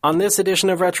On this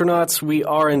edition of Retronauts, we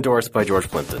are endorsed by George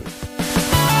Plimpton.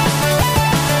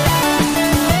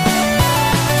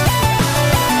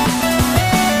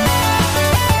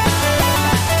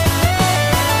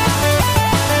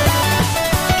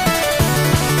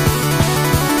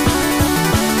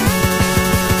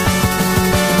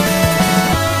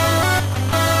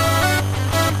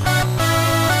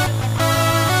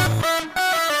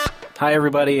 Hi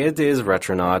everybody, it is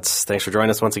Retronauts. Thanks for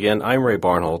joining us once again. I'm Ray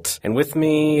Barnholt, and with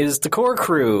me is the core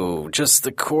crew. Just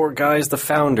the core guys, the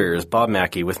founders. Bob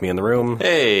Mackey with me in the room.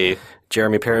 Hey.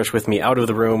 Jeremy Parrish with me out of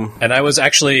the room. And I was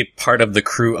actually part of the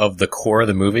crew of the core of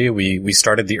the movie. We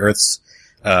started the Earth's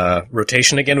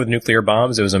rotation again with nuclear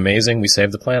bombs. It was amazing. We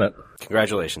saved the planet.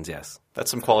 Congratulations, yes.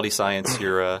 That's some quality science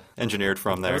you're engineered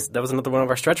from there. That was another one of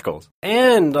our stretch goals.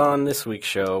 And on this week's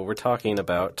show, we're talking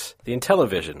about the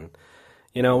Intellivision.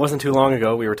 You know, it wasn't too long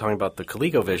ago we were talking about the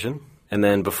ColecoVision, and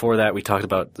then before that we talked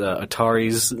about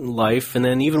Atari's life, and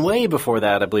then even way before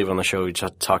that, I believe on the show we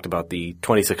just talked about the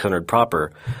 2600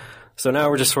 proper. So now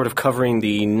we're just sort of covering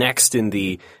the next in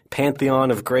the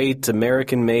pantheon of great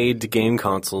American-made game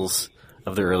consoles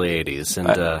of the early 80s,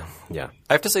 and yeah.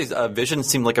 I have to say, Vision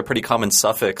seemed like a pretty common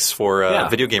suffix for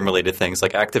video game-related things,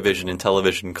 like Activision,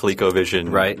 Intellivision, ColecoVision.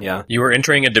 Right, yeah. You were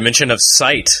entering a dimension of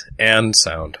sight and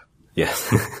sound.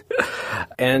 Yes.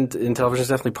 And Intellivision is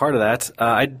definitely part of that.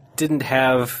 I didn't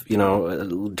have,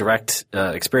 direct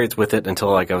experience with it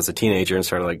until I was a teenager and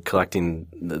started collecting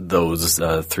those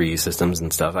three systems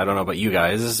and stuff. I don't know about you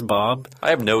guys, Bob.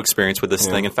 I have no experience with this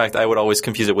thing. In fact, I would always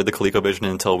confuse it with the ColecoVision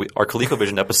until our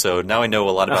ColecoVision episode. Now I know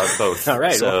a lot about both. All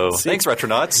right. So thanks,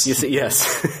 Retronauts. You see,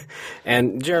 yes.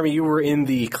 And Jeremy, you were in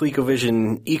the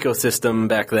ColecoVision ecosystem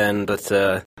back then, but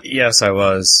yes, I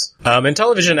was.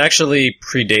 Intellivision actually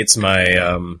predates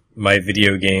my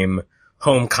video game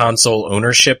home console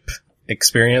ownership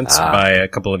experience by a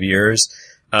couple of years.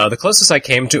 The closest I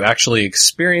came to actually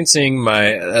experiencing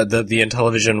the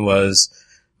Intellivision was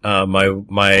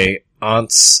my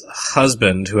aunt's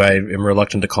husband, who I am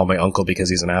reluctant to call my uncle because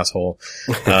he's an asshole,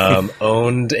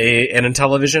 owned an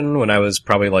Intellivision when I was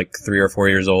probably 3 or 4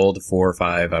 years old, 4 or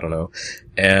 5, I don't know,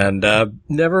 and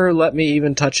never let me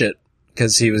even touch it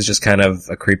because he was just kind of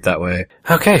a creep that way.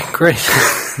 Okay, great.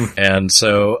 And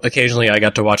so occasionally I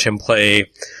got to watch him play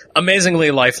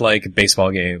amazingly lifelike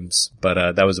baseball games,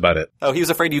 but that was about it. Oh, he was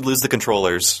afraid you'd lose the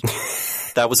controllers.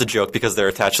 That was a joke because they're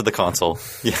attached to the console.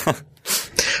 Yeah.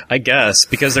 I guess,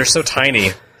 because they're so tiny.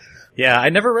 Yeah, I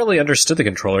never really understood the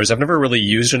controllers. I've never really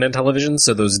used an Intellivision,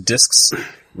 so those discs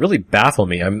really baffle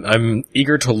me. I'm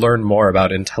eager to learn more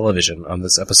about Intellivision on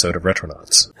this episode of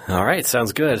Retronauts. All right,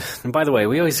 sounds good. And by the way,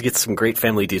 we always get some great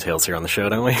family details here on the show,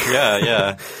 don't we?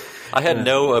 Yeah. I had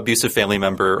no abusive family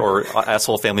member or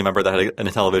asshole family member that had an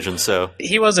Intellivision, so...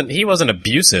 He wasn't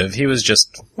abusive. He was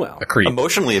just a creep.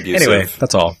 Emotionally abusive. Anyway,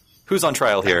 that's all. Who's on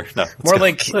trial here? No.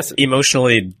 More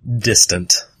emotionally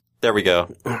distant. There we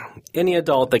go. Any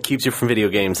adult that keeps you from video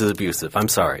games is abusive. I'm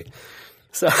sorry.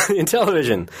 So,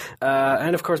 Intellivision.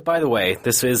 And of course, by the way,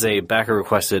 this is a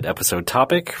backer-requested episode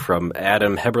topic from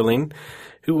Adam Heberling,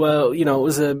 who,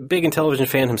 was a big Intellivision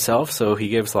fan himself, so he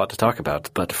gave us a lot to talk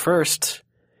about. But first,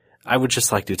 I would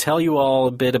just like to tell you all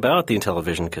a bit about the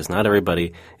Intellivision, because not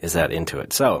everybody is that into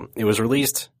it. So, it was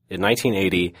released in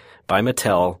 1980 by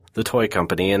Mattel, the toy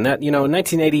company, and that, in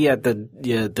 1980, at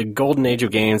the golden age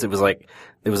of games, it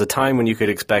was a time when you could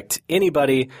expect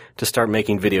anybody to start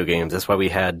making video games. That's why we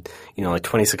had,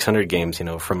 2600 games,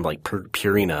 from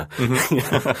Purina.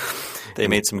 Mm-hmm. They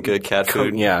made some good cat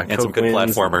food and some good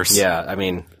platformers. Yeah, I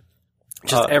mean,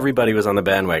 just everybody was on the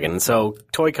bandwagon. And so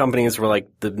toy companies were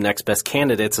the next best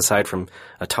candidates aside from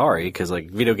Atari because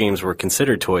video games were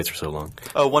considered toys for so long.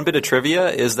 Oh, one bit of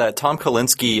trivia is that Tom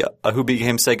Kalinske, who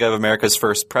became Sega of America's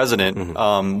first president,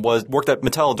 worked at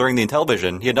Mattel during the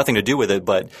Intellivision. He had nothing to do with it,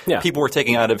 but people were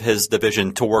taking out of his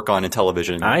division to work on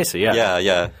Intellivision. I see, yeah.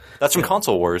 Yeah. That's from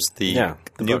Console Wars, the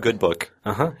new good book.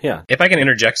 Yeah. If I can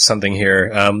interject something here,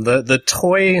 the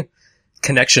toy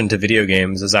connection to video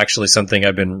games is actually something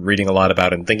I've been reading a lot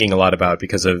about and thinking a lot about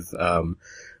because of,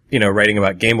 writing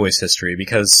about Game Boy's history,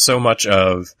 because so much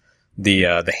of the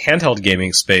handheld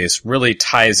gaming space really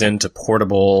ties into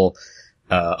portable,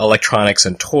 electronics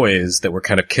and toys that were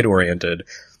kind of kid-oriented.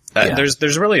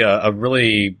 There's really a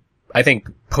really, I think,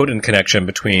 potent connection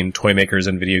between toy makers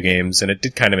and video games, and it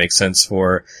did kind of make sense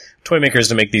for toy makers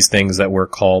to make these things that were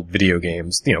called video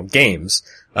games, games.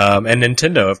 And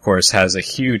Nintendo, of course, has a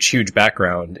huge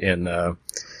background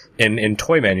in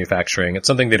toy manufacturing. It's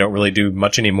something they don't really do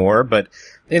much anymore, but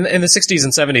in the 60s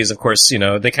and 70s, of course,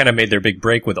 they kind of made their big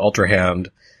break with Ultra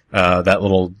Hand, that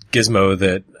little gizmo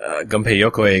that Gunpei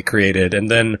Yokoi created, and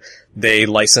then they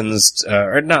licensed,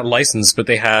 or not licensed, but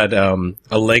they had a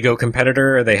Lego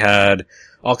competitor. They had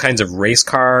all kinds of race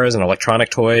cars and electronic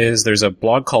toys. There's a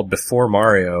blog called Before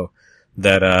Mario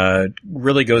that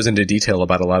really goes into detail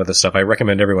about a lot of this stuff. I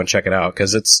recommend everyone check it out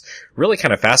because it's really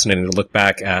kind of fascinating to look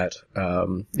back at,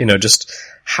 just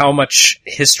how much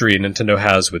history Nintendo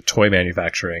has with toy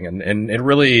manufacturing. And it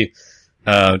really,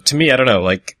 to me, I don't know,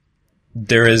 like,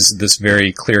 there is this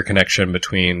very clear connection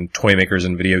between toy makers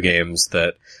and video games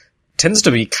that tends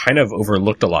to be kind of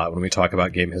overlooked a lot when we talk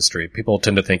about game history. People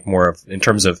tend to think more of, in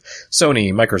terms of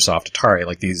Sony, Microsoft, Atari,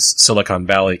 like these Silicon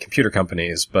Valley computer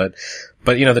companies. But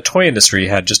the toy industry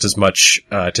had just as much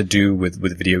to do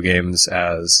with video games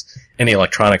as any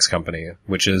electronics company,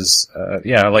 which is,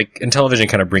 like Intellivision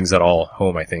kind of brings that all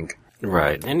home, I think.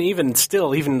 Right. And even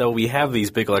though we have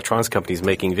these big electronics companies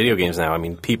making video games now, I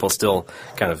mean, people still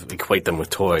kind of equate them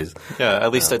with toys. Yeah,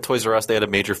 at least at Toys R Us, they had a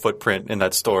major footprint in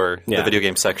that store, the video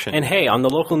game section. And hey, on the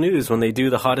local news, when they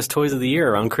do the hottest toys of the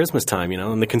year around Christmas time,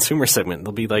 in the consumer segment,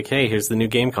 they'll be like, hey, here's the new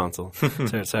game console, et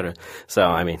cetera, et cetera. So,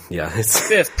 I mean, yeah.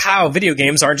 Pow, video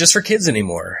games aren't just for kids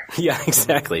anymore. Yeah,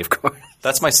 exactly, of course.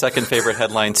 That's my second favorite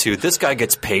headline, too. This guy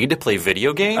gets paid to play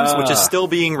video games, which is still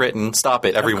being written. Stop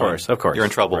it, everyone. Of course. You're in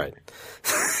trouble. Right.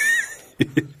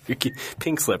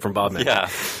 Pink slip from Bob Mann. Yeah.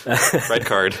 Red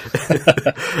card.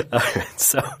 All right.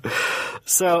 So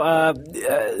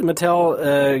Mattel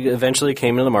eventually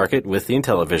came into the market with the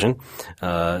Intellivision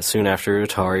soon after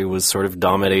Atari was sort of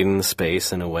dominating the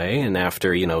space in a way, and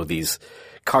after, these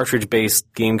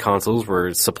cartridge-based game consoles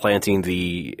were supplanting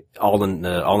the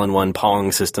all-in-one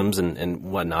Pong systems and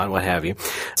whatnot, what have you.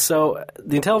 So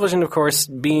the Intellivision, of course,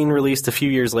 being released a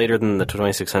few years later than the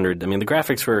 2600, I mean, the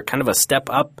graphics were kind of a step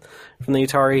up from the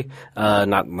Atari.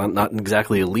 Not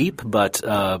exactly a leap, but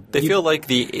they feel like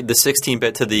the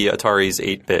 16-bit to the Atari's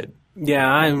 8-bit.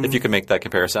 Yeah, if you could make that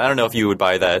comparison. I don't know if you would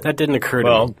buy that. That didn't occur to me.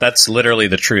 Well, that's literally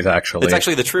the truth, actually. It's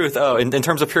actually the truth. Oh, in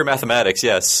terms of pure mathematics,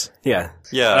 yes. Yeah.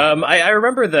 Yeah. I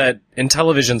remember that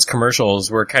Intellivision's commercials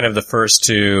were kind of the first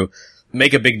to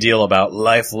make a big deal about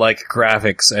lifelike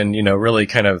graphics and, really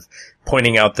kind of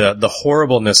pointing out the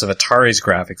horribleness of Atari's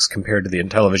graphics compared to the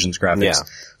Intellivision's graphics. Yeah.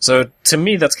 So to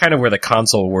me, that's kind of where the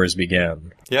console wars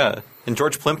began. Yeah. And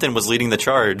George Plimpton was leading the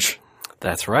charge.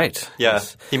 That's right. Yeah,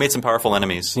 Yes. He made some powerful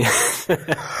enemies.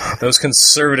 Those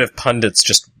conservative pundits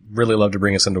just really love to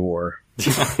bring us into war.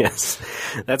 Yes,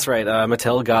 that's right.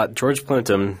 Mattel got George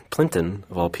Plimpton,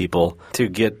 of all people,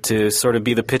 to sort of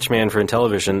be the pitchman for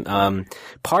Intellivision.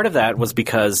 Part of that was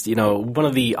because, one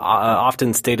of the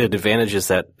often stated advantages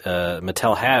that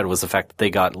Mattel had was the fact that they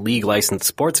got league licensed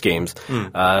sports games,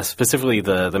 specifically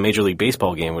the Major League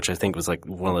Baseball game, which I think was like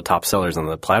one of the top sellers on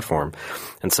the platform.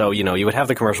 And so, you would have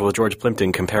the commercial with George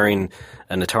Plimpton comparing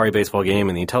an Atari baseball game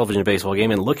and the Intellivision baseball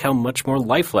game, and look how much more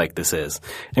lifelike this is.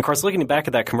 And of course, looking back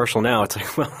at that commercial now, it's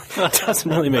like, well, it doesn't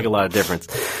really make a lot of difference.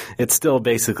 It's still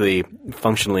basically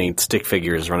functionally stick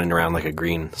figures running around like a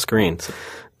green screen.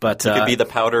 But it could be the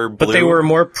powder blue. But they were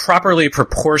more properly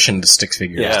proportioned stick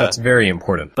figures. Yeah. That's very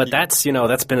important. But that's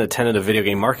been a tenet of video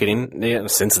game marketing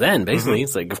since then, basically. Mm-hmm.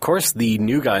 It's like, of course, the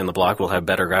new guy on the block will have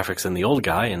better graphics than the old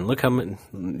guy, and look how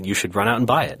you should run out and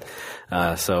buy it.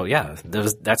 So, yeah,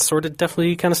 that sort of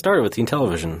definitely kind of started with the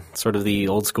Intellivision, sort of the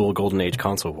old school golden age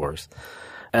console wars.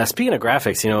 Speaking of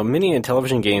graphics, many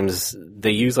Intellivision games, they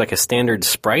use like a standard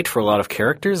sprite for a lot of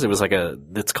characters. It was like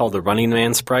it's called the Running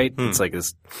Man sprite. It's like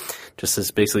this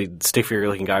basically stick figure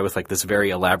looking guy with like this very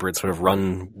elaborate sort of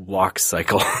walk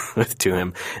cycle to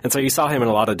him. And so you saw him in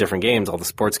a lot of different games, all the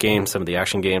sports games, some of the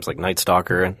action games like Night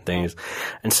Stalker and things.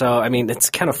 And so, I mean, it's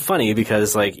kind of funny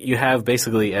because like you have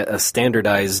basically a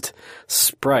standardized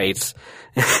sprite,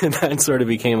 and that sort of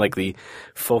became like the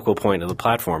focal point of the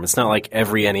platform. It's not like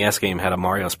every NES game had a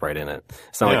Mario sprite in it.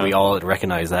 It's not like we all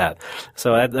recognize that.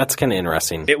 So that's kind of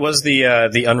interesting. It was the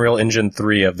Unreal Engine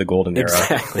 3 of the golden era.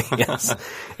 Exactly. Yes.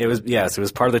 It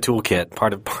was part of the toolkit,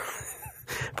 part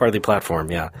of the platform.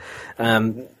 Yeah.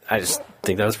 I just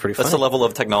think that was pretty funny. That's the level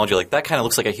of technology. Like that kind of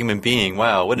looks like a human being.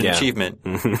 Wow, what an achievement!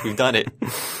 We've done it.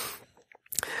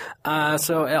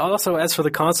 So also, as for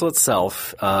the console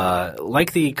itself,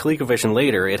 like the ColecoVision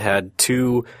later, it had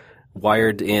two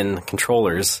wired-in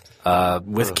controllers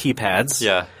with keypads.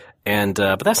 Yeah. And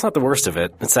but that's not the worst of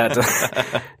it. It's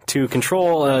that to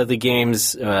control the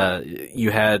games,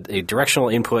 you had a directional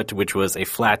input, which was a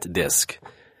flat disc.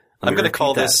 I'm going to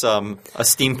call this a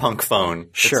steampunk phone.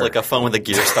 Sure. It's like a phone with a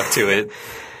gear stuck to it.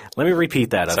 Let me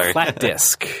repeat that. A flat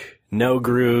disc. No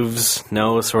grooves,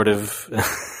 no sort of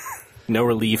no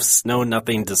reliefs, no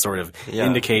nothing to sort of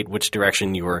indicate which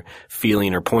direction you were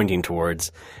feeling or pointing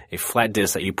towards. A flat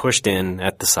disc that you pushed in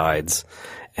at the sides.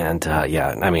 And,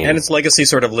 I mean... And its legacy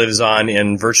sort of lives on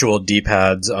in virtual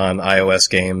D-pads on iOS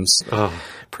games.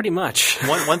 Pretty much.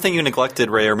 One thing you neglected,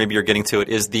 Ray, or maybe you're getting to it,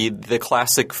 is the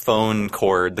classic phone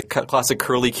cord, the classic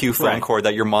curly Q phone cord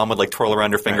that your mom would like twirl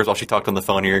around her fingers while she talked on the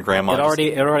phone, or your grandma.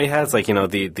 It already has like, the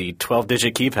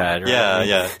 12-digit keypad, right?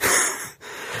 Yeah.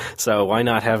 So why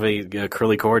not have a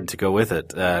curly cord to go with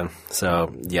it? I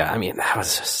mean, that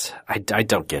was just, I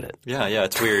don't get it. Yeah,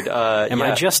 it's weird. Am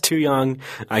I just too young?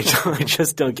 I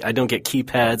don't get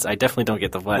keypads. I definitely don't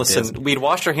get the flat disc. Listen, we'd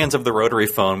washed our hands of the rotary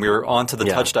phone. We were on to the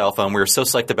touch dial phone. We were so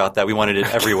psyched about that. We wanted it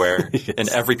everywhere in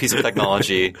every piece of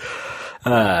technology.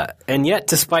 And yet,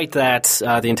 despite that,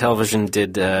 the Intellivision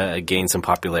did gain some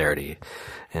popularity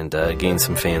and gain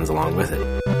some fans along with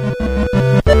it.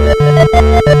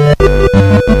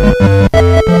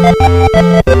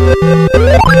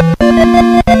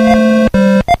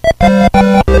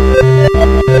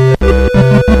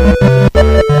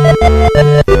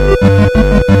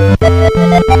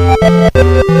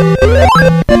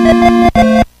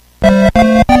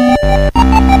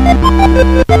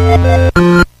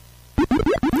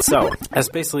 So that's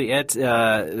basically it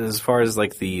as far as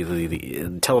like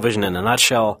the television in a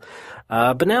nutshell.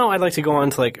 But now I'd like to go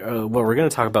on to like what we're going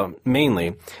to talk about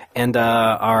mainly. And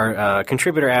our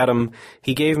contributor Adam,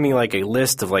 he gave me like a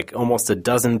list of like almost a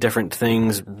dozen different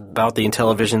things about the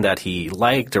Intellivision that he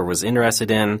liked or was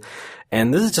interested in.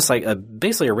 And this is just like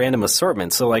basically a random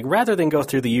assortment. So like rather than go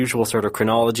through the usual sort of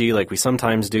chronology like we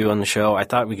sometimes do on the show, I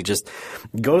thought we could just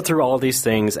go through all of these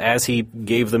things as he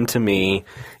gave them to me.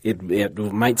 It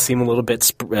might seem a little bit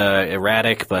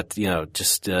erratic, but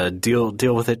just deal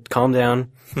with it. Calm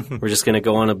down. We're just going to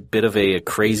go on a bit of a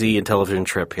crazy Intellivision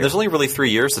trip here. There's only really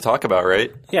 3 years to talk about,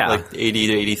 right? Yeah. Like 80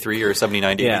 to 83 or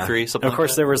 79 to 83, something Of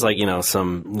course, like that. there was like,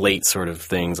 some late sort of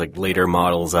things, like later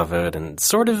models of it, and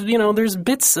sort of, there's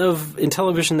bits of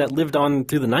Intellivision that lived on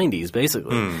through the 90s,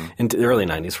 basically, into the early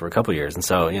 90s for a couple of years. And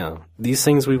so, these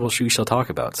things we shall talk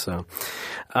about. So,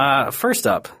 first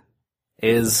up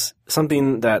is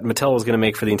something that Mattel was going to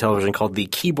make for the Intellivision called the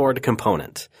keyboard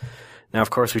component. Now, of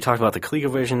course, we talked about the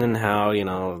ColecoVision and how,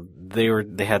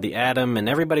 they had the Atom, and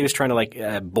everybody was trying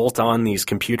to bolt on these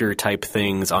computer type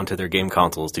things onto their game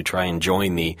consoles to try and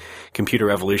join the computer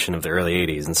revolution of the early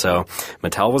 80s. And so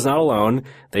Mattel was not alone.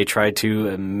 They tried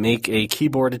to make a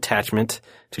keyboard attachment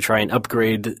to try and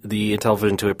upgrade the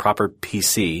Intellivision to a proper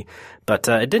PC. But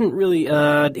it didn't really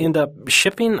end up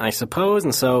shipping, I suppose,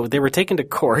 and so they were taken to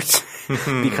court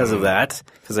because of that,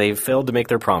 because they failed to make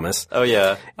their promise. Oh,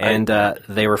 yeah. And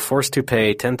they were forced to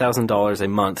pay $10,000 a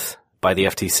month by the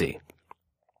FTC.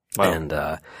 Wow.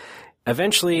 And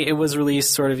eventually it was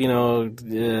released sort of,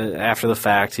 after the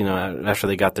fact, after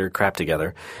they got their crap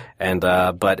together. And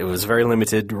but it was a very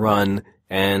limited run,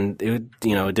 and it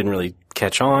didn't really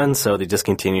catch on, so they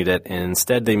discontinued it. And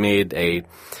instead they made a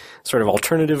sort of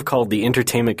alternative called the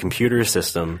Entertainment Computer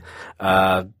System.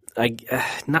 Not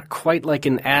quite like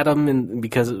an Atom,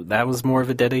 because that was more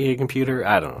of a dedicated computer.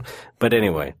 I don't know. But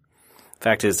anyway,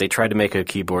 fact is they tried to make a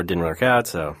keyboard, didn't work out,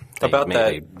 so they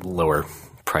made a lower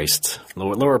priced,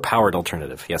 lower powered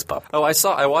alternative. Yes, Bob. Oh,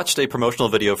 I watched a promotional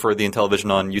video for the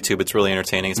Intellivision on YouTube. It's really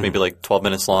entertaining. It's maybe like 12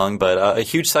 minutes long, but a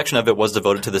huge section of it was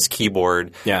devoted to this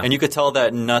keyboard. Yeah. And you could tell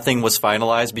that nothing was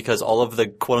finalized because all of the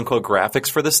quote unquote graphics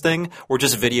for this thing were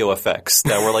just video effects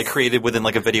that were like created within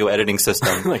like a video editing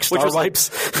system. Like star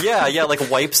wipes? Yeah, like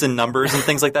wipes and numbers and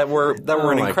things like that were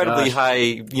an incredibly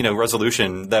high,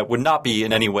 resolution that would not be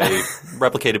in any way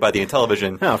replicated by the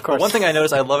Intellivision. Yeah, of course. But one thing I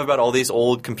noticed I love about all these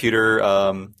old computer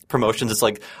promotions, it's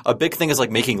like a big thing is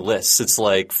like making lists. It's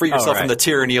like free yourself from the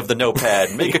tyranny of the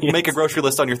notepad. Make a grocery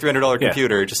list on your $300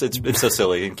 computer. Just it's so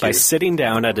silly and cute. By sitting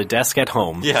down at a desk at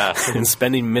home. Yeah. And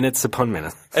spending minutes upon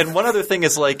minutes. And one other thing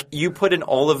is like you put in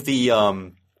all of the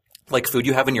like food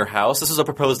you have in your house. This is a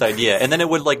proposed idea. And then it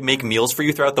would like make meals for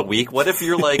you throughout the week. What if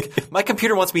you're like, my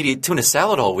computer wants me to eat tuna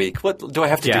salad all week? What do I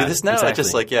have to do this now? Exactly. I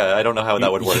just I don't know how that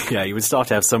would work. Yeah, you would still have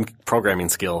to have some programming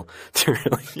skill to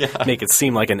really make it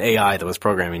seem like an AI that was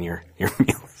programming your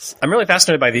meals. I'm really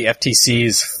fascinated by the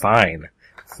FTC's fine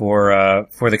for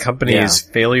the company's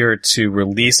failure to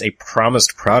release a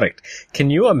promised product.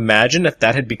 Can you imagine if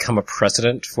that had become a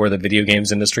precedent for the video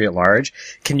games industry at large?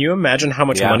 Can you imagine how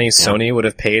much money Sony would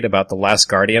have paid about The Last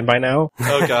Guardian by now?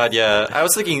 Oh god, yeah. I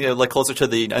was thinking like closer to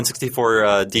the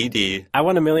N64 DD. I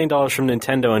want $1 million from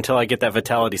Nintendo until I get that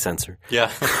vitality sensor.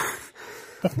 Yeah.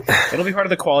 It'll be part of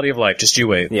the quality of life. Just you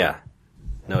wait. Yeah.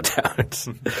 No doubt.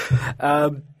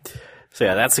 So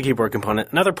yeah, that's the keyboard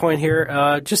component. Another point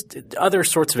here, just other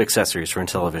sorts of accessories for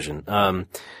Intellivision.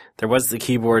 There was the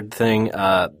keyboard thing,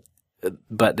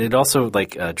 but it also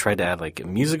tried to add a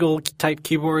musical type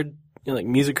keyboard, like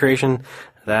music creation.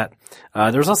 That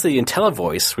there was also the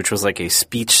IntelliVoice, which was like a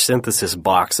speech synthesis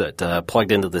box that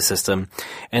plugged into the system,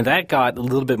 and that got a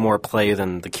little bit more play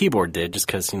than the keyboard did, just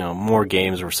because more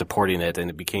games were supporting it, and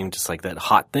it became just like that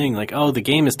hot thing, like, oh, the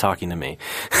game is talking to me.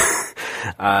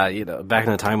 Back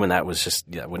in the time when that was just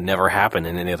would never happen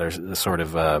in any other sort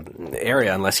of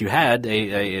area unless you had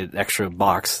a extra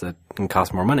box that can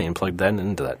cost more money and plugged that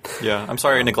into that. Yeah, I'm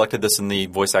sorry I neglected this in the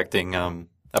voice acting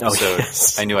episode. Oh,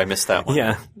 yes. I knew I missed that one.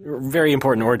 Yeah, very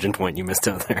important origin point you missed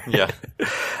out there. Yeah.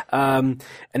 And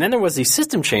then there was the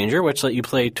system changer, which let you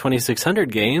play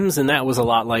 2600 games, and that was a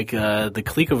lot like the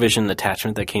ColecoVision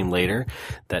attachment that came later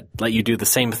that let you do the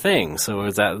same thing. So it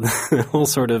was that whole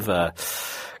sort of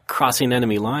crossing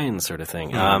enemy lines sort of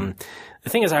thing. The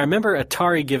thing is, I remember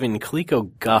Atari giving Coleco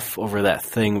guff over that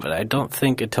thing, but I don't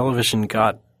think Intellivision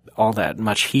got all that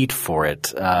much heat for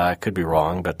it. I could be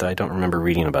wrong, but I don't remember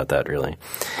reading about that really.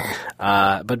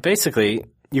 But basically,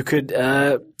 you could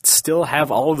still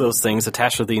have all of those things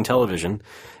attached to the Intellivision,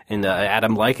 and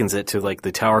Adam likens it to like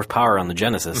the Tower of Power on the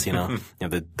Genesis, you know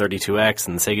the 32X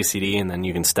and the Sega CD, and then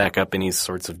you can stack up any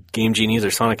sorts of Game Genies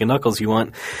or Sonic and Knuckles you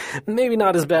want. Maybe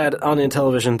not as bad on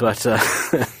Intellivision, but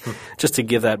just to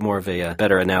give that more of a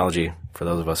better analogy for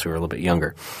those of us who are a little bit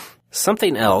younger.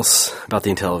 Something else about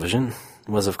the Intellivision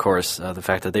was, of course, the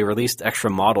fact that they released extra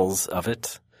models of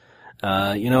it. The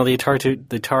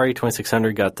Atari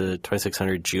 2600 got the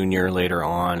 2600 Junior later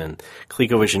on, and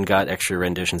ColecoVision got extra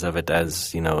renditions of it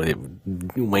as, it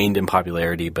waned in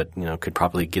popularity, but, could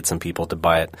probably get some people to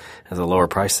buy it as a lower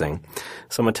price thing.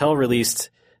 So Mattel released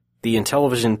the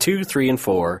Intellivision 2, 3, and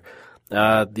 4.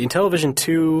 The Intellivision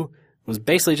 2 was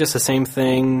basically just the same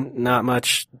thing, not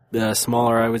much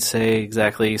smaller, I would say,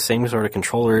 exactly. Same sort of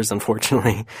controllers,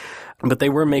 unfortunately. But they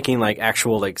were making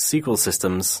actual sequel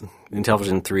systems,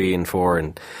 Intellivision 3 and 4,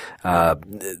 and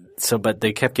but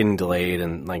they kept getting delayed,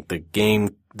 and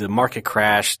the market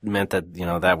crash meant that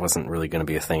that wasn't really going to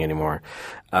be a thing anymore.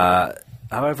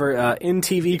 However,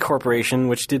 NTV Corporation,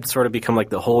 which did sort of become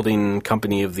the holding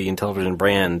company of the Intellivision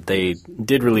brand, they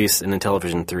did release an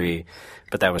Intellivision 3,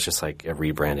 but that was just a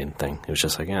rebranding thing. It was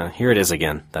just here it is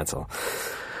again. That's all.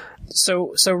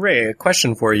 So Ray, a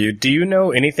question for you. Do you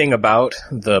know anything about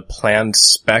the planned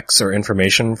specs or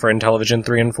information for Intellivision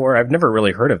 3 and 4? I've never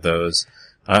really heard of those.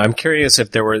 I'm curious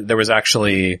if there was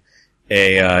actually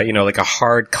a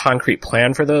hard concrete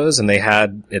plan for those, and they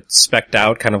had it spec'd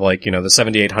out kind of the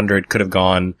 7800 could have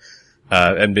gone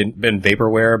and been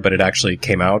vaporware, but it actually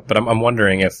came out. But I'm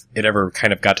wondering if it ever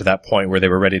kind of got to that point where they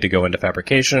were ready to go into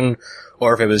fabrication,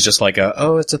 or if it was just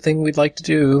it's a thing we'd like to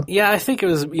do. Yeah, I think it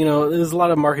was, there was a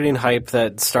lot of marketing hype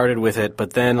that started with it,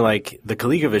 but then the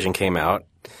ColecoVision came out,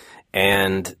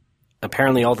 and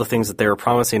apparently all the things that they were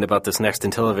promising about this next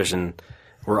Intellivision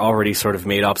were already sort of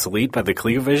made obsolete by the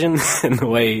ColecoVision and the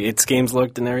way its games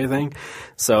looked and everything.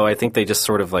 So I think they just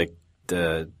sort of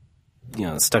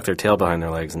stuck their tail behind their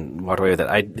legs and walked away with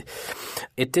it.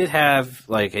 It did have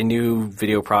a new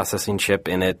video processing chip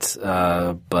in it,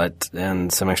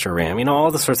 and some extra RAM. All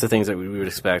the sorts of things that we would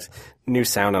expect, new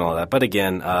sound and all that. But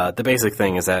again, the basic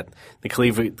thing is that the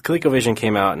ColecoVision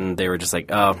came out and they were just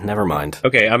oh, never mind.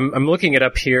 Okay, I'm looking it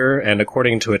up here, and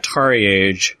according to Atari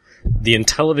Age, the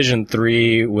Intellivision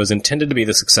 3 was intended to be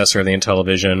the successor of the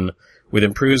Intellivision with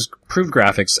improved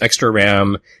graphics, extra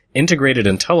RAM, integrated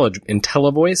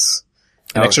IntelliVoice,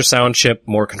 an extra sound chip,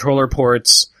 more controller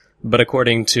ports, but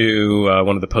according to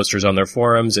one of the posters on their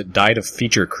forums, it died of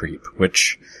feature creep,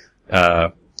 which, is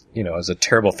a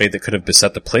terrible fate that could have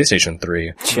beset the PlayStation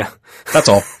 3. Yeah. That's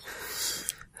all.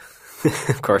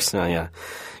 Of course, no, yeah.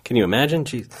 Can you imagine?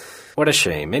 Jeez. What a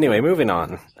shame. Anyway, moving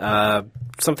on.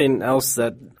 Something else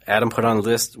that Adam put on the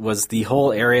list was the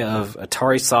whole area of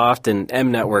Atari Soft and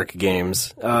M Network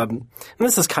games. And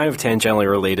this is kind of tangentially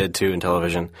related to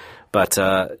Intellivision, but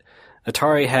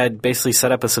Atari had basically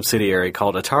set up a subsidiary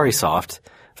called Atari Soft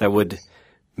that would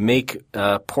make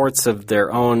ports of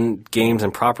their own games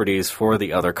and properties for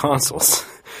the other consoles.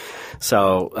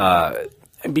 So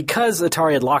because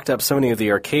Atari had locked up so many of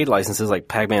the arcade licenses like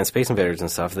Pac-Man, Space Invaders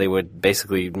and stuff, they would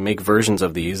basically make versions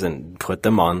of these and put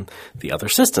them on the other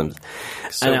systems.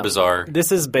 So bizarre.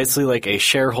 This is basically a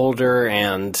shareholder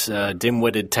and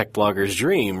dim-witted tech blogger's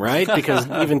dream, right? Because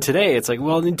even today, it's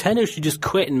Nintendo should just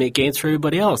quit and make games for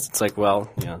everybody else. It's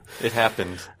it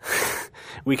happened.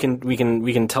 We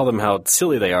can tell them how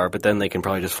silly they are, but then they can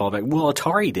probably just fall back. Well,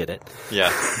 Atari did it.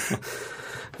 Yeah.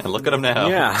 And look at them now.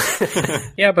 Yeah.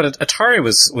 Yeah, but Atari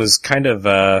was kind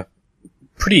of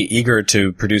pretty eager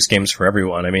to produce games for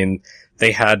everyone. I mean,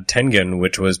 they had Tengen,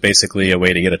 which was basically a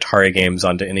way to get Atari games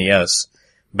onto NES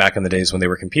back in the days when they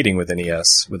were competing with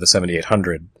NES with the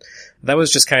 7800. That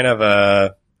was just kind of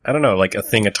I don't know, like a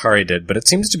thing Atari did, but it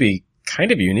seems to be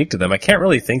kind of unique to them. I can't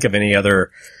really think of any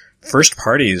other first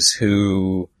parties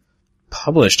who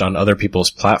published on other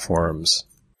people's platforms.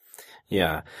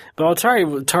 Yeah. But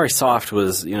Atari Soft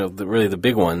was, really the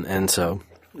big one, and so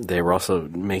they were also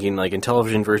making like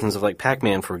Intellivision versions of like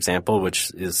Pac-Man, for example,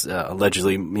 which is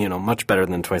allegedly, much better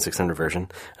than the 2600 version.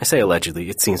 I say allegedly,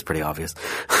 it seems pretty obvious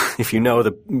if you know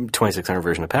the 2600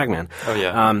 version of Pac-Man. Oh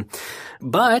yeah.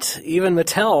 But even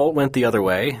Mattel went the other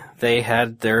way. They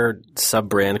had their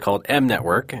sub-brand called M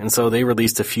Network, and so they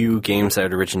released a few games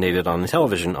that originated on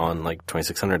Intellivision on like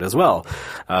 2600 as well.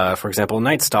 For example,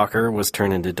 Night Stalker was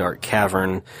turned into Dark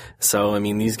Cavern. So, I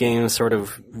mean, these games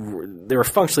they were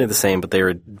functionally the same, but they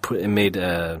were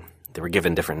they were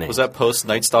given different names. Was that post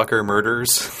Night Stalker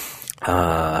Murders?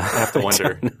 I have to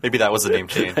wonder. Maybe that was the name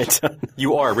change.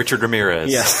 You are Richard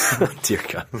Ramirez. Yes. Dear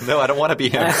God. No, I don't want to be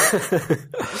him.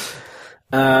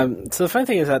 So the funny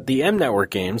thing is that the M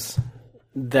Network games,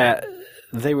 that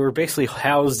they were basically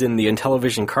housed in the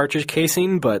Intellivision cartridge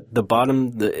casing, but the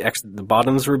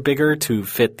bottoms were bigger to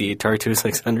fit the Atari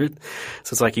 2600.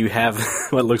 So it's like you have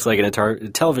what looks like an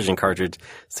Intellivision cartridge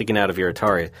sticking out of your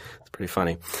Atari. It's pretty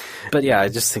funny. But yeah, I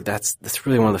just think that's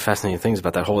really one of the fascinating things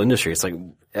about that whole industry. It's like,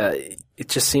 it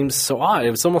just seems so odd.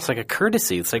 It was almost like a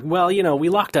courtesy. It's like, well, we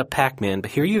locked up Pac-Man,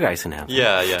 but here you guys can have it.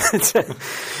 Yeah.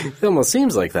 It almost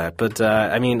seems like that. But,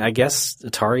 I mean, I guess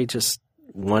Atari just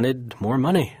wanted more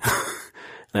money.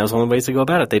 That was one of the ways to go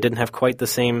about it. They didn't have quite the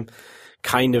same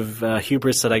kind of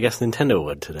hubris that I guess Nintendo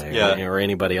would today, or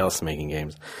anybody else making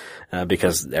games,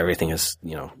 because everything is,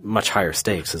 much higher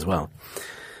stakes as well.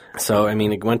 So, I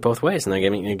mean, it went both ways. And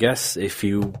I guess if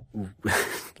you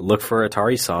look for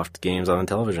Atari Soft games on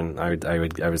Intellivision,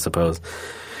 I would suppose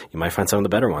you might find some of the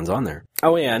better ones on there.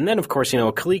 Oh, yeah. And then, of course,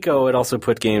 Coleco had also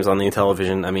put games on the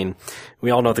Intellivision. I mean,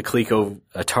 we all know the Coleco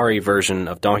Atari version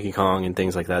of Donkey Kong and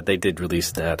things like that. They did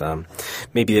release that.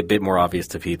 Maybe a bit more obvious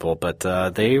to people, but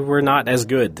they were not as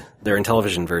good. Their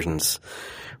Intellivision versions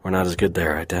were not as good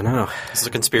there. I don't know. Is this a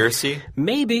conspiracy?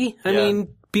 Maybe. I mean,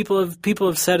 people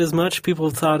have said as much. People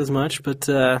have thought as much, but,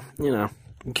 you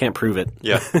can't prove it.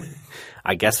 Yeah.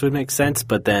 I guess it would make sense,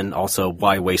 but then also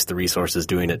why waste the resources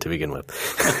doing it to begin with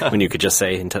when you could just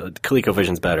say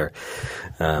ColecoVision's better.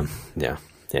 Yeah.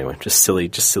 Anyway, just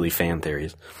silly fan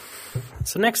theories.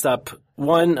 So next up,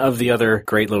 one of the other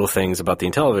great little things about the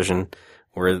Intellivision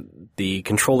were the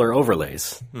controller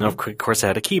overlays. Now, of course, it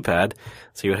had a keypad,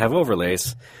 so you would have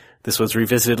overlays. This was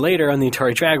revisited later on the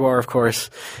Atari Jaguar, of course,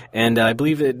 and I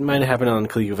believe it might have happened on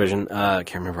ColecoVision. I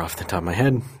can't remember off the top of my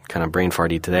head. Kind of brain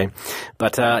farty today.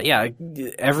 But,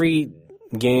 every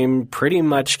game pretty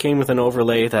much came with an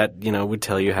overlay that, would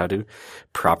tell you how to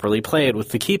properly play it with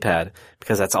the keypad,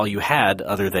 because that's all you had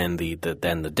other than the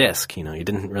disc. You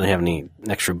didn't really have any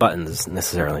extra buttons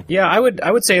necessarily. Yeah, I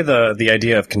would say the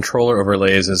idea of controller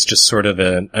overlays is just sort of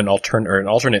an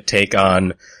alternate take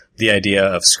on the idea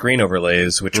of screen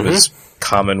overlays, which was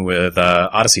common with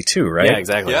Odyssey 2, right? Yeah,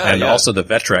 exactly. And also the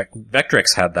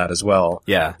Vectrex had that as well.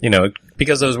 Yeah.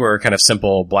 Because those were kind of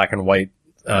simple black and white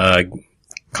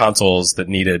consoles that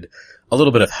needed a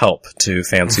little bit of help to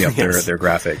fancy up their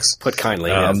graphics. Put kindly,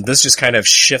 yes. This just kind of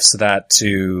shifts that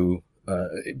to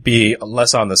be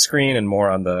less on the screen and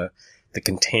more on the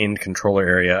contained controller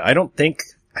area. I don't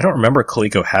remember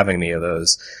Coleco having any of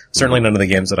those. Certainly none of the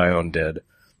games that I owned did.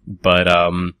 But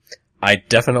I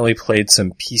definitely played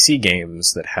some PC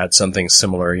games that had something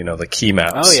similar, the key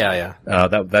maps. Oh, yeah.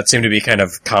 That seemed to be kind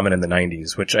of common in the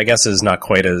 90s, which I guess is not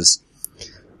quite as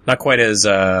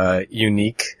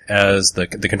unique as the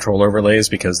control overlays,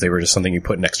 because they were just something you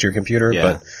put next to your computer.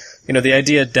 Yeah. But, the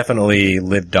idea definitely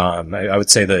lived on. I would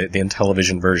say the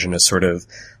Intellivision version is sort of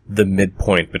the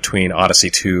midpoint between Odyssey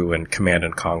 2 and Command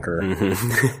and Conquer.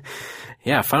 Mm-hmm.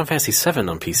 Yeah, Final Fantasy VII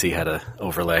on PC had a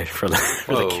overlay for the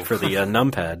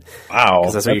numpad.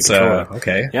 Wow, that's what you control.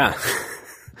 Okay. Yeah,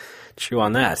 chew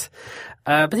on that.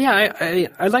 But yeah,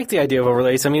 I like the idea of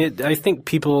overlays. I mean, I think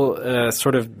people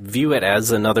sort of view it as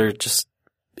another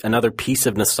piece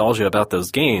of nostalgia about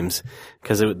those games,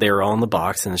 because they were all in the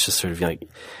box, and it's just sort of like,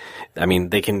 I mean,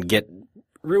 they can get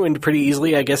ruined pretty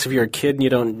easily, I guess, if you're a kid and you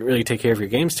don't really take care of your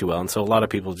games too well. And so a lot of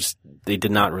people they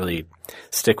did not really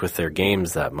stick with their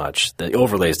games that much. The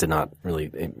overlays did not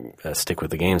really stick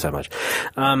with the games that much.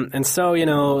 And so, a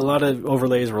lot of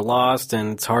overlays were lost,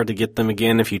 and it's hard to get them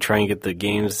again if you try and get the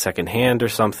games secondhand or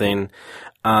something.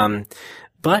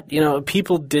 But,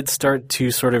 people did start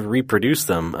to sort of reproduce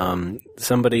them.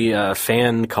 A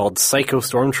fan called Psycho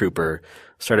Stormtrooper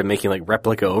started making like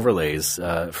replica overlays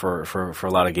for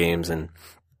a lot of games, and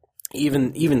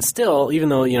even still, even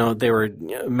though they were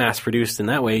mass produced in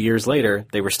that way, years later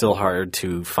they were still hard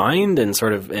to find and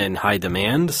sort of in high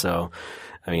demand. So,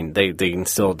 I mean, they can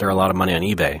still, they're a lot of money on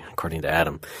eBay, according to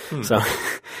Adam. So,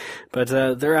 but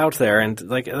they're out there, and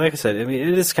like I said, I mean,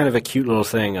 it is kind of a cute little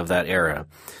thing of that era.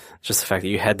 Just the fact that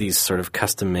you had these sort of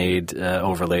custom-made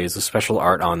overlays with special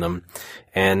art on them.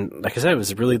 And like I said, it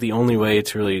was really the only way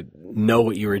to really know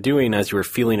what you were doing as you were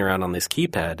feeling around on this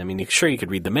keypad. I mean, sure, you could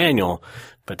read the manual,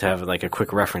 but to have like a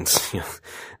quick reference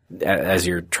as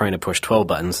you're trying to push 12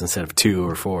 buttons instead of 2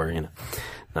 or 4,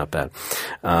 not bad.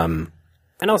 And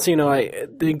also,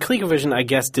 the ColecoVision, I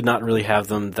guess, did not really have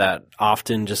them that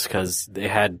often just because they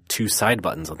had 2 side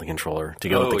buttons on the controller to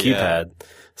go with the keypad. Yeah.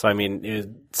 So, I mean, it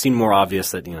seemed more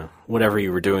obvious that, whatever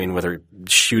you were doing, whether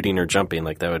shooting or jumping,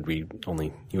 like that would be you would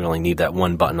only need that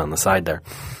one button on the side there.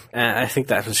 And I think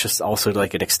that was just also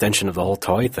like an extension of the whole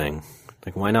toy thing.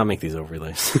 Like, why not make these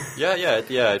overlays? Yeah.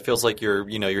 It feels like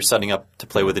you're setting up to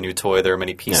play with a new toy. There are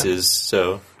many pieces,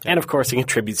 so. And of course, it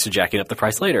contributes to jacking up the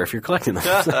price later if you're collecting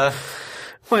them.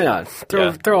 Why not?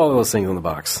 Throw all those things in the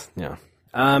box. Yeah.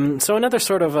 So another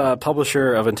sort of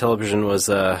publisher of Intellivision was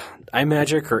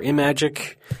iMagic or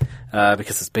Imagic,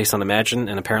 because it's based on Imagine,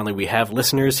 and apparently we have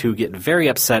listeners who get very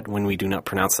upset when we do not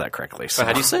pronounce that correctly. So,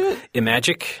 how do you say it?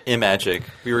 Imagic. Imagic.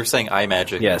 We were saying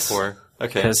iMagic before.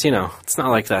 Okay. Because, it's not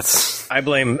like that's... I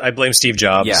blame Steve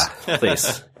Jobs. Yeah,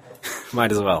 please.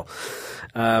 Might as well.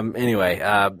 Anyway,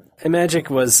 Imagic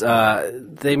was,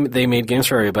 they made games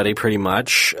for everybody pretty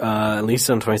much, at least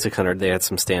on 2600 they had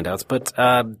some standouts, but,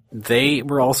 they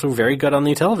were also very good on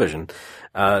the Intellivision.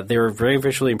 They were very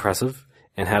visually impressive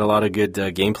and had a lot of good,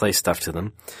 gameplay stuff to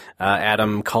them.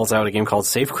 Adam calls out a game called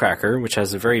Safecracker, which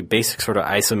has a very basic sort of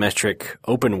isometric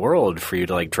open world for you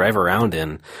to like drive around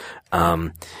in.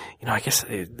 I guess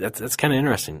that's kind of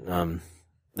interesting.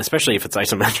 Especially if it's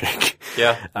isometric.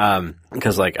 Yeah.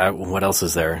 Because what else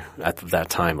is there at that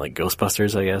time? Like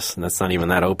Ghostbusters, I guess, and that's not even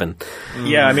that open.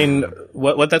 Yeah, I mean,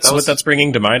 what that's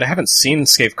bringing to mind. I haven't seen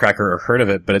Safecracker or heard of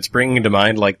it, but it's bringing to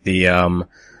mind like the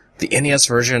NES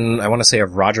version, I want to say,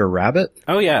 of Roger Rabbit.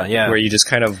 Oh yeah. Where you just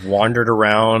kind of wandered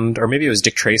around, or maybe it was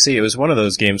Dick Tracy. It was one of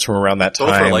those games from around that time.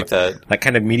 Both were like that. That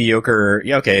kind of mediocre.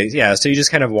 Yeah, okay, yeah. So you just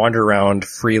kind of wander around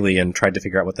freely and tried to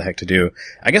figure out what the heck to do.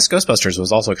 I guess Ghostbusters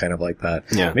was also kind of like that.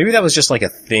 Yeah. Maybe that was just like a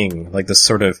thing, like this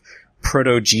sort of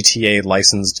proto GTA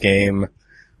licensed game.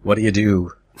 What do you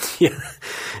do?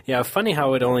 Yeah. Funny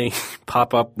how it only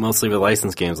pop up mostly with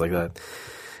licensed games like that.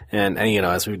 And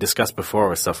as we discussed before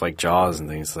with stuff like Jaws and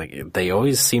things, like they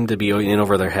always seem to be in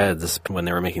over their heads when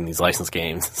they were making these licensed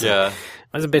games. So yeah. It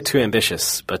was a bit too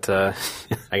ambitious, but I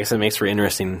guess it makes for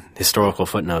interesting historical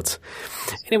footnotes.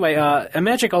 Anyway,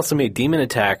 Imagic also made Demon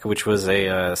Attack, which was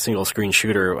a single screen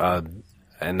shooter,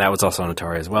 and that was also on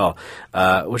Atari as well,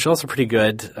 which is also pretty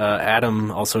good.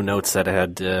 Adam also notes that it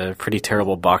had pretty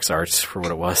terrible box art for what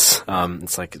it was.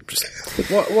 It's like just...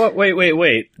 What?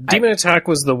 Wait. Demon Attack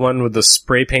was the one with the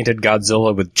spray-painted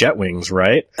Godzilla with jet wings,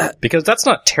 right? Because that's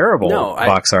not terrible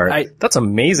box art. That's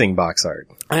amazing box art.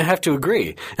 I have to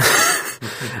agree.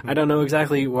 I don't know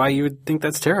exactly why you would think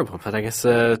that's terrible, but I guess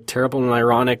terrible in an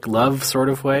ironic love sort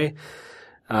of way.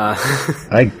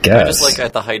 I guess. Just like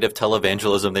at the height of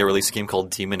televangelism, they released a game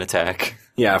called Demon Attack.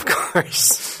 Yeah, of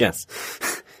course. Yes.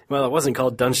 Well, it wasn't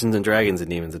called Dungeons and Dragons and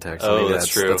Demons Attack. So that's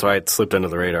true. That's why it slipped under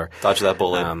the radar. Dodge that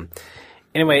bullet.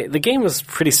 Anyway, the game was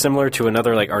pretty similar to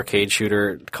another like arcade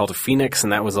shooter called Phoenix,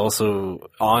 and that was also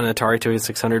on Atari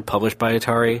 2600, published by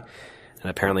Atari. And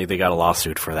apparently they got a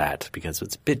lawsuit for that because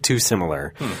it's a bit too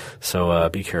similar. So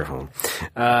be careful.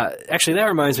 Actually, that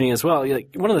reminds me as well. Like,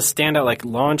 one of the standout like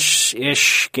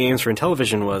launch-ish games for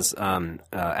Intellivision was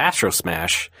Astro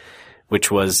Smash,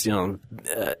 which was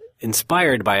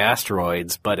inspired by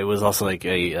asteroids, but it was also like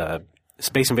a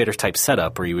Space Invaders type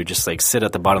setup where you would just like sit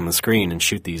at the bottom of the screen and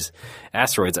shoot these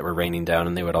asteroids that were raining down,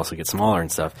 and they would also get smaller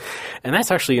and stuff. And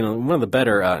that's actually one of the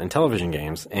better Intellivision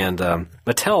games. And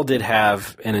Mattel did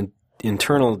have an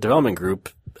internal development group,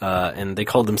 and they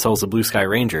called themselves the Blue Sky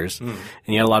Rangers. And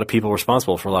you had a lot of people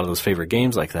responsible for a lot of those favorite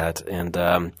games like that. And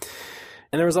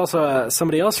there was also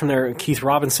somebody else from there, Keith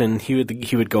Robinson. He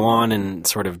would go on and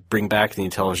sort of bring back the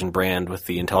Intellivision brand with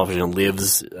the Intellivision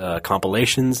Lives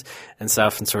compilations and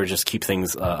stuff, and sort of just keep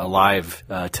things alive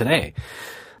today.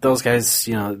 Those guys,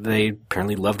 they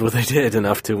apparently loved what they did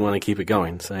enough to want to keep it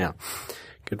going. So yeah,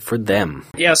 Good for them.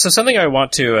 Yeah, so something I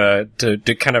want to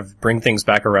kind of bring things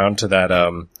back around to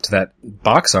that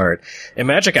box art. And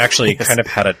Magic actually kind of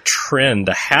had a trend,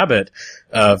 a habit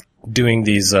of doing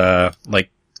these,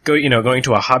 going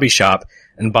to a hobby shop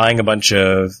and buying a bunch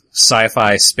of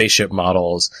sci-fi spaceship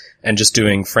models and just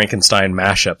doing Frankenstein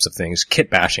mashups of things, kit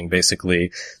bashing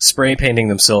basically, spray painting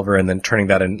them silver and then turning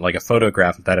that in, like a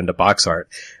photograph of that into box art.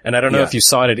 And I don't know if you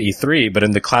saw it at E3, but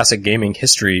in the Classic Gaming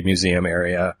History Museum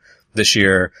area this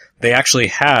year, they actually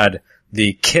had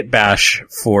the kit bash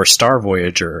for Star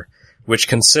Voyager, which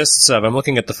consists of, I'm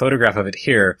looking at the photograph of it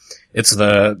here, it's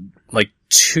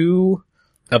two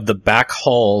of the back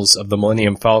hulls of the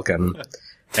Millennium Falcon,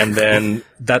 and then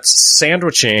that's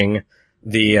sandwiching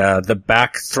the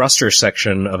back thruster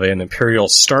section of an Imperial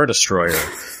Star Destroyer.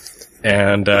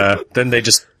 And then they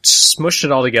just smushed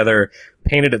it all together,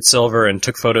 painted it silver, and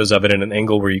took photos of it in an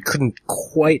angle where you couldn't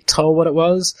quite tell what it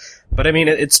was. But I mean,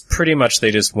 it's pretty much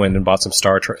they just went and bought some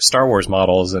Star Wars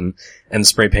models and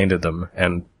spray painted them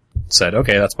and said,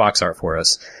 okay, that's box art for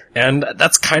us. And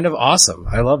that's kind of awesome.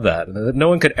 I love that. No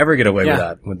one could ever get away with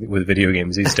that with video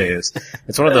games these days.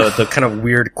 It's one of the kind of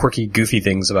weird, quirky, goofy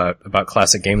things about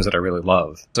classic games that I really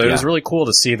love. So it was really cool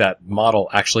to see that model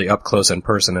actually up close in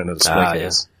person in a display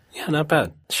case. Yeah, not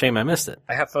bad. Shame I missed it.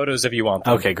 I have photos if you want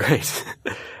them. Okay, great.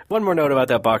 One more note about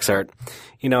that box art.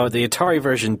 The Atari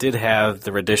version did have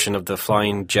the rendition of the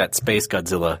flying jet Space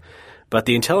Godzilla, but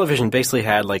the Intellivision basically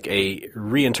had like a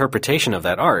reinterpretation of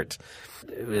that art.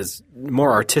 It was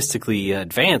more artistically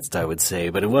advanced, I would say,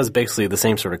 but it was basically the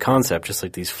same sort of concept, just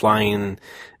like these flying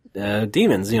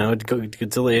demons,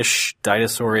 Godzilla-ish,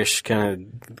 dinosaur-ish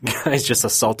kind of guys just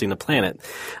assaulting a planet.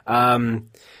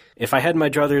 If I had my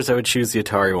druthers, I would choose the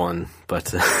Atari one,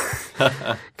 but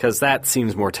because that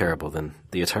seems more terrible than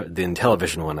the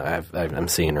Intellivision one I'm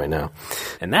seeing right now,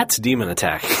 and that's Demon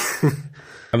Attack.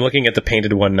 I'm looking at the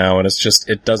painted one now, and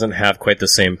it doesn't have quite the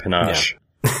same panache.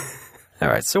 Yeah. All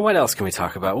right, so what else can we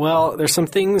talk about? Well, there's some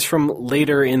things from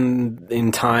later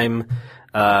in time.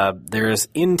 There's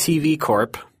InTV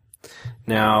Corp.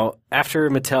 Now, after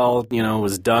Mattel,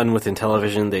 was done with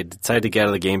Intellivision, they decided to get out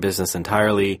of the game business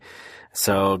entirely.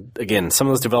 So, again, some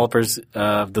of those developers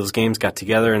of those games got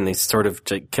together and they sort of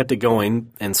kept it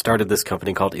going and started this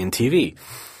company called InTV.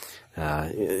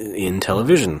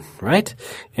 Intellivision, right?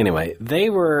 Anyway, they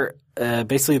were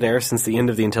basically there since the end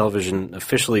of the Intellivision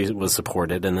officially was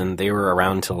supported, and then they were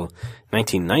around till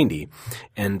 1990,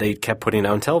 and they kept putting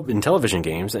out Intellivision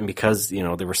games, and because, they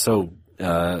were so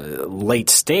late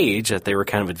stage that they were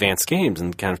kind of advanced games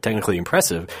and kind of technically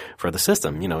impressive for the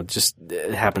system.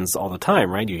 It happens all the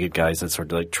time, right? You get guys that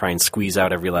sort of like try and squeeze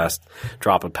out every last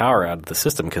drop of power out of the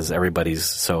system because everybody's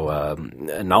so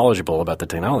knowledgeable about the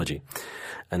technology.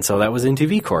 And so that was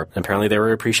InTV Corp. Apparently they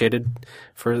were appreciated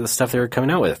for the stuff they were coming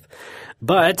out with.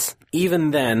 But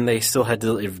even then, they still had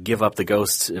to give up the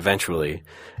ghost eventually.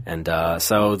 And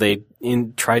so they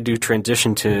tried to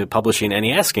transition to publishing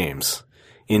NES games.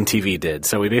 InTV did.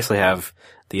 So we basically have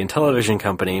the Intellivision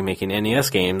company making NES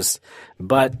games,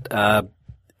 but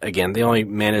again, they only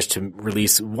managed to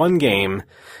release one game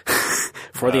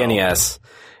for the NES,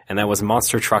 and that was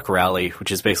Monster Truck Rally,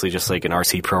 which is basically just like an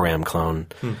RC Pro-Am clone.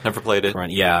 Never played it.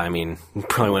 Yeah, I mean,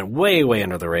 probably went way, way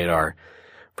under the radar.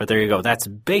 But there you go. That's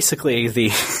basically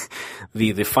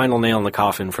the final nail in the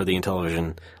coffin for the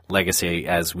Intellivision legacy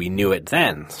as we knew it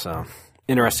then. So,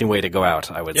 interesting way to go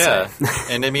out, I would say. Yeah,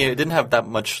 and I mean, it didn't have that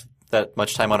much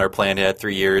time on our plan. It had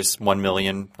 3 years, 1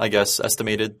 million, I guess,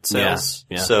 estimated sales.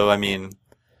 Yeah. So, I mean,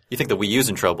 you think the Wii U's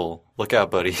in trouble. Look out,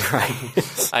 buddy.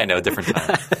 Right. I know, different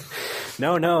time.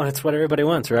 No, it's what everybody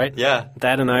wants, right? Yeah.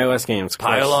 That and iOS games.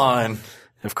 Pile on.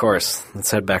 Of course.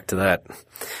 Let's head back to that.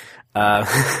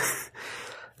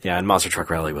 Yeah, and Monster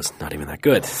Truck Rally was not even that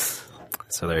good.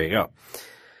 So there you go.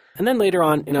 And then later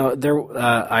on,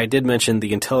 I did mention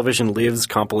the Intellivision Lives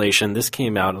compilation. This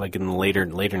came out like in the later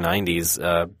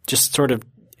 90s, just sort of,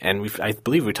 and I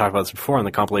believe we talked about this before on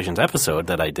the compilations episode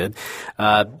that I did.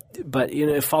 But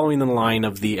following in the line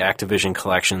of the Activision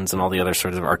collections and all the other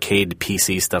sort of arcade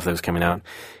PC stuff that was coming out,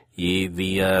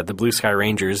 the Blue Sky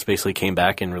Rangers basically came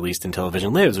back and released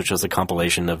Intellivision Lives, which was a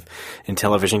compilation of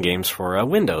Intellivision games for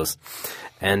Windows.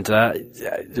 And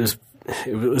it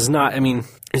was not, I mean,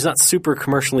 it's not super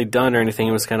commercially done or anything.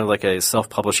 It was kind of like a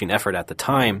self-publishing effort at the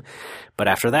time. But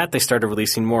after that, they started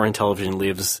releasing more Intellivision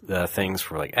Lives things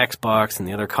for like Xbox and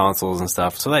the other consoles and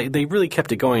stuff. So they really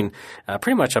kept it going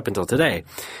pretty much up until today.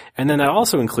 And then that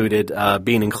also included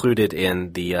being included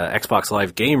in the Xbox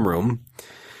Live Game Room,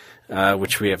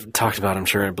 which we have talked about, I'm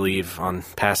sure, I believe, on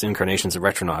past incarnations of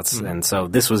Retronauts. And so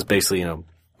this was basically,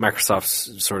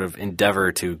 Microsoft's sort of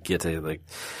endeavor to get a like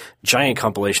giant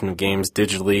compilation of games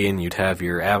digitally, and you'd have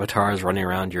your avatars running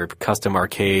around your custom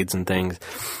arcades and things.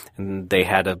 And they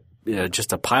had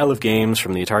just a pile of games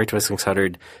from the Atari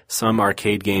 2600, some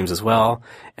arcade games as well,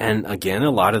 and again,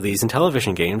 a lot of these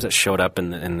Intellivision games that showed up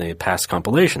in the past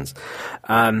compilations.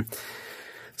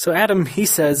 So Adam, he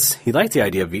says he liked the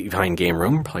idea behind Game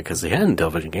Room, probably because they had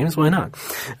Intellivision games. Why not?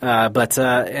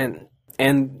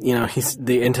 And you know,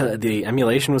 the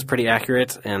emulation was pretty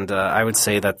accurate, and I would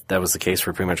say that was the case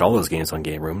for pretty much all those games on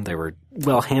Game Room. They were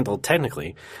well handled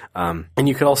technically, and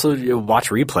you could also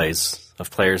watch replays of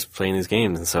players playing these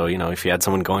games. And so, you know, if you had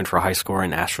someone going for a high score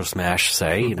in Astro Smash,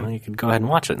 say, you know, you could go ahead and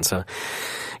watch it. And so,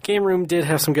 Game Room did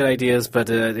have some good ideas, but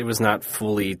it was not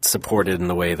fully supported in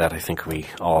the way that I think we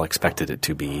all expected it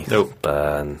to be. Nope.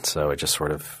 And so it just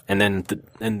sort of, and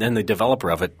then the developer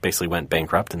of it basically went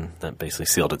bankrupt, and that basically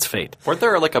sealed its fate. Weren't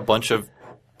there like a bunch of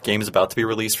games about to be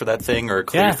released for that thing, or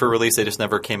cleared for release? They just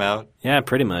never came out. Yeah,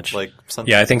 pretty much. Like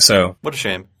something. Yeah, I think so. What a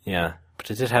shame. Yeah,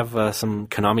 but it did have some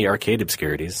Konami arcade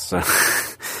obscurities. So.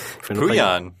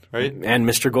 Puyon, right? And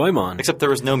Mr. Goemon. Except there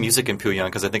was no music in Puyon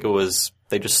because I think it was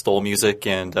they just stole music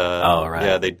and right.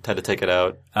 Yeah, they had to take it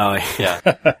out. Oh yeah.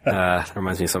 That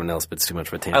reminds me of something else, but it's too much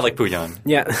of a tangent. I like Puyon.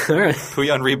 Yeah, all right.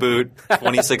 Puyon reboot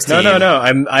 2016. No.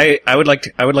 I would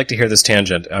like to hear this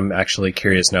tangent. I'm actually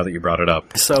curious now that you brought it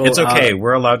up. So it's okay.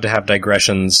 We're allowed to have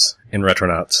digressions in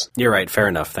Retronauts. You're right. Fair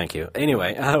enough. Thank you.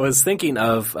 Anyway, I was thinking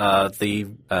of on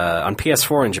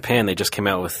PS4 in Japan, they just came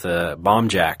out with Bomb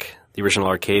Jack, the original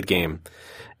arcade game,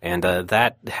 and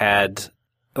that had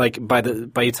like by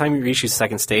the time you reach the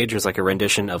second stage, there's like a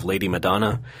rendition of Lady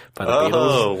Madonna by the Beatles.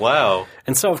 Oh wow!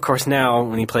 And so of course now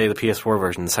when you play the PS4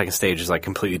 version, the second stage is like a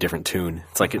completely different tune.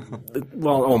 It's like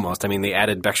well, almost. I mean, they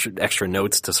added extra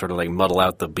notes to sort of like muddle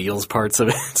out the Beatles parts of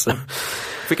it. So.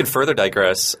 If we can further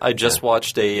digress, I just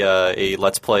watched a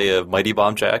Let's Play of Mighty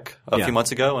Bomb Jack a few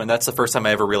months ago, and that's the first time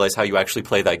I ever realized how you actually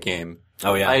play that game.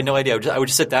 Oh yeah, I had no idea. I would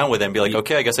just sit down with it and be like,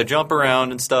 okay, I guess I jump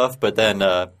around and stuff, but then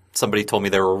somebody told me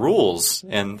there were rules,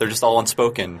 and they're just all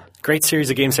unspoken. Great series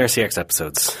of Games RCX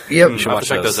episodes. Yep, you should watch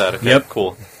check those out. Okay, yep,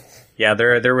 cool. Yeah,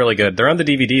 they're really good. They're on the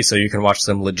DVD, so you can watch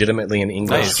them legitimately in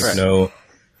English. Nice, right.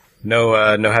 No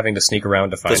having to sneak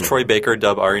around to find them. Does Troy Baker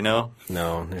dub Arino?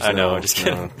 No, I know. I'm just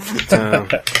kidding.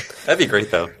 That'd be great,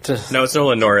 though. No, it's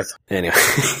Nolan North. Anyway.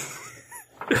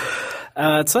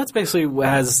 So that's basically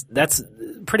that's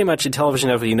pretty much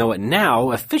Intellivision as you know it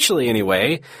now, officially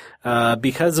anyway,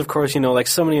 because of course, you know, like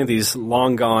so many of these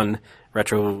long gone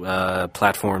retro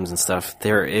platforms and stuff,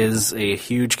 there is a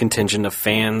huge contingent of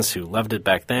fans who loved it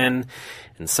back then,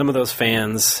 and some of those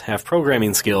fans have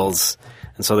programming skills,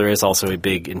 and so there is also a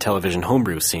big Intellivision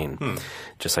homebrew scene,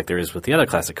 just like there is with the other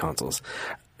classic consoles.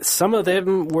 Some of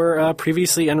them were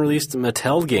previously unreleased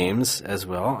Mattel games as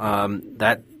well.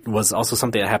 That was also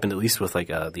something that happened at least with like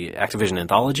the Activision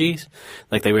anthologies.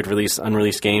 Like they would release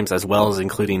unreleased games as well as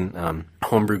including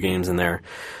homebrew games in there.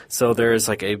 So there's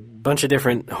like a bunch of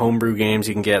different homebrew games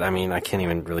you can get. I mean, I can't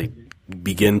even really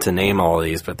begin to name all of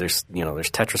these, but there's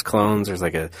Tetris clones. There's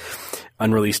like a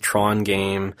unreleased Tron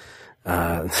game.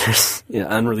 There's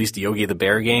unreleased Yogi the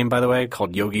Bear game, by the way,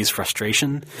 called Yogi's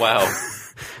Frustration. Wow.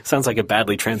 Sounds like a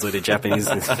badly translated Japanese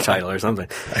title or something.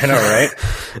 I know, right?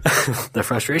 The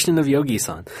Frustration of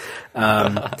Yogi-san.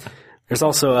 There's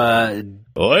also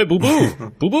Oi,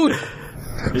 boo-boo! Boo-boo!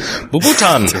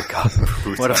 Boo-boo-tan! Dear God,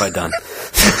 what have I done?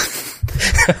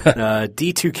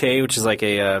 D2K, which is like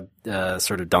a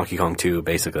sort of Donkey Kong 2,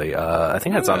 basically. I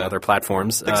think that's on other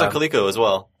platforms. It's on Coleco as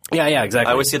well. Yeah, exactly.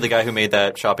 I always see the guy who made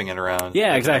that shopping it around.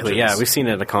 Yeah, exactly. Yeah, we've seen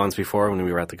it at the cons before when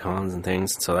we were at the cons and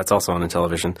things. So that's also on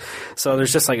Intellivision. So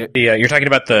there's just like you're talking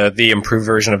about the improved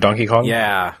version of Donkey Kong?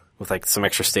 Yeah, with like some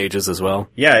extra stages as well.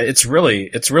 Yeah, it's really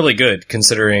good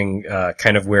considering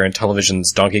kind of where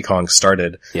Intellivision's Donkey Kong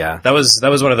started. Yeah. That was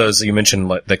one of those you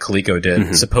mentioned that Coleco did.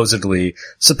 Mm-hmm. Supposedly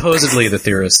the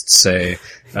theorists say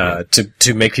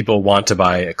to make people want to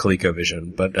buy a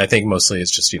ColecoVision, but I think mostly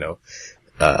it's just,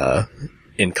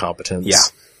 incompetence. Yeah.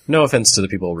 No offense to the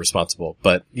people responsible,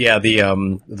 but yeah, the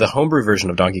homebrew version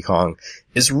of Donkey Kong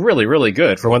is really, really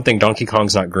good. For one thing, Donkey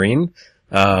Kong's not green.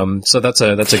 So that's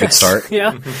a good start.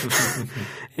 Yeah.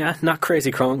 Yeah, not crazy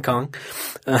Kong.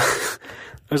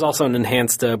 There's also an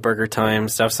enhanced Burger Time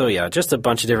stuff. So yeah, just a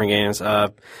bunch of different games.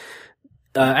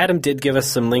 Adam did give us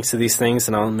some links to these things,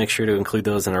 and I'll make sure to include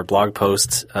those in our blog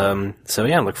post. So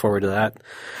yeah, look forward to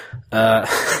that.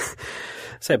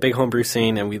 So a big homebrew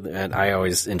scene, and I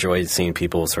always enjoyed seeing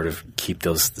people sort of keep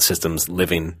those systems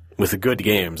living with good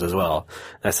games as well.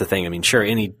 That's the thing. I mean, sure,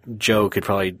 any Joe could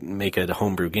probably make a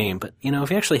homebrew game, but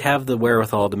if you actually have the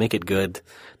wherewithal to make it good,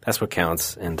 that's what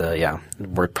counts. And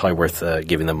probably worth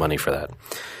giving them money for that.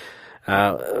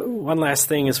 One last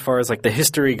thing, as far as like the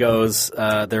history goes,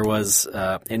 there was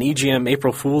an EGM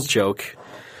April Fool's joke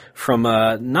from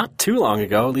not too long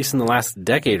ago, at least in the last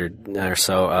decade or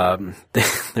so.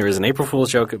 There was an April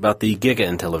Fool's joke about the Giga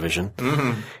Intellivision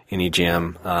in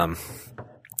EGM.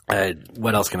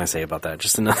 What else can I say about that?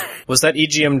 Just another. Was that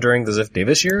EGM during the Ziff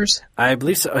Davis years? I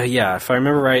believe so. Yeah, if I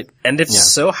remember right. And if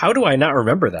so, how do I not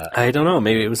remember that? I don't know.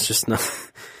 Maybe it was just not.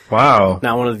 Wow.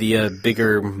 Not one of the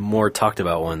bigger, more talked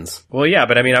about ones. Well, yeah,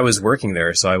 but I mean, I was working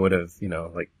there, so I would have,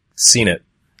 seen it.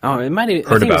 Oh, it might have.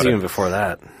 I think it was even before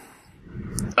that.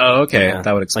 Oh, okay. Yeah.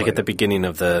 That would explain. Like at the beginning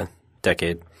of the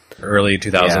decade. Early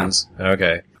 2000s. Yeah.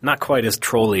 Okay. Not quite as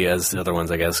trolly as the other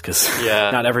ones, I guess, because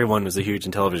not everyone was a huge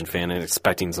Intellivision fan and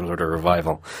expecting some sort of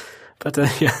revival. But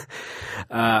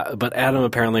but Adam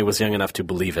apparently was young enough to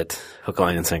believe it, hook,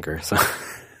 line, and sinker. So,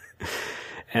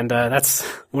 and that's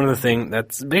one of the things.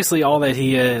 That's basically all that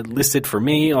he listed for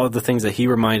me. All of the things that he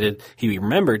remembered, of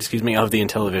the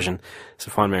Intellivision.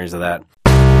 So fond memories of that.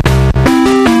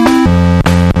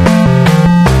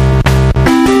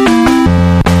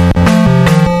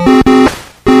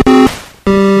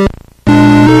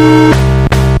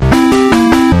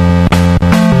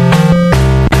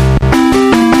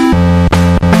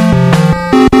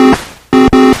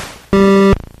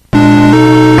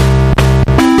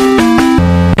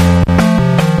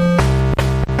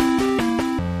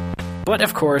 But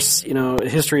of course,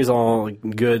 history is all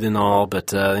good and all, but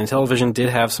Intellivision did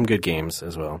have some good games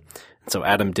as well. So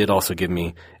Adam did also give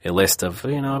me a list of,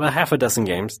 about half a dozen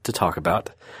games to talk about.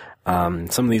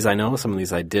 Some of these I know, some of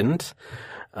these I didn't.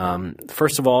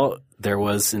 First of all, there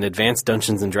was an Advanced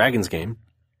Dungeons & Dragons game.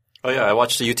 Oh yeah, I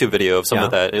watched a YouTube video of some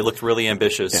of that. It looked really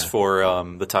ambitious for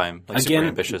the time. Super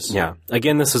ambitious. Yeah.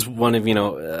 Again, this is one of,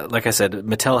 like I said,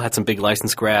 Mattel had some big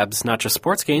license grabs, not just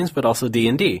sports games, but also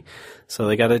D&D. So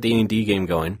they got a D&D game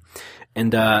going.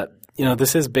 And,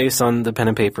 this is based on the pen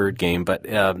and paper game, but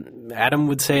Adam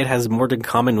would say it has more in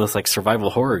common with like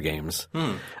survival horror games.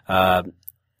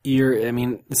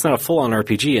 It's not a full-on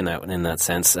RPG in that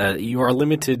sense. You are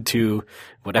limited to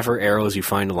whatever arrows you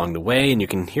find along the way, and you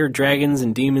can hear dragons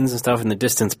and demons and stuff in the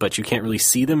distance, but you can't really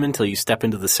see them until you step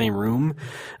into the same room.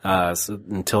 So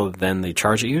until then, they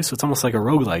charge at you. So it's almost like a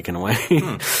roguelike in a way.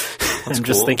 I'm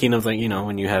just thinking of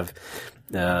when you have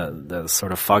the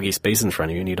sort of foggy space in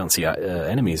front of you, and you don't see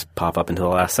enemies pop up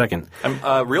until the last second.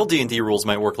 Real D&D rules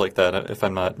might work like that, if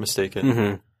I'm not mistaken.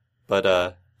 Mm-hmm.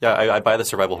 But yeah, I buy the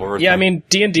survival horror thing. I mean,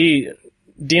 D&D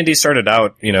started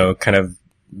out, kind of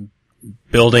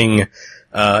building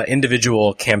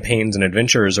individual campaigns and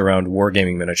adventures around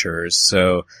wargaming miniatures.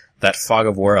 So that fog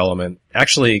of war element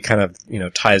actually kind of,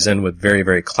 ties in with very,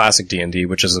 very classic D&D,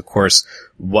 which is, of course,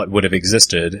 what would have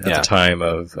existed at the time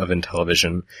of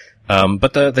Intellivision.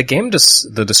 But the game,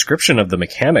 the description of the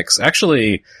mechanics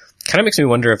actually kind of makes me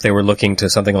wonder if they were looking to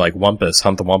something like Wumpus,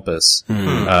 Hunt the Wumpus,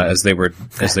 as they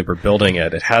were building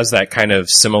it. It has that kind of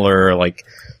similar,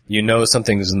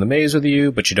 something's in the maze with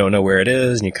you, but you don't know where it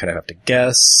is, and you kind of have to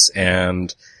guess.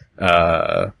 And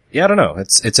I don't know.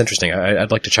 It's interesting.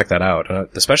 I'd like to check that out,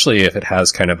 especially if it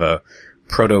has kind of a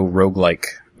proto-roguelike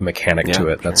mechanic to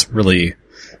it. That's really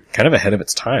kind of ahead of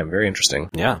its time. Very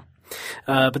interesting. Yeah.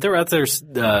 But there were other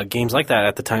games like that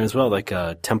at the time as well, like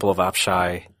Temple of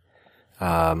Apshai.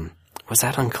 Was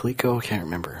that on Coleco? I can't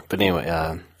remember. But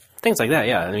anyway, things like that,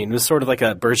 yeah. I mean, it was sort of like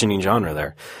a burgeoning genre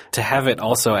there. To have it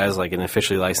also as like an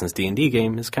officially licensed D&D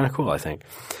game is kind of cool, I think.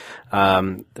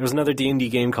 There was another D&D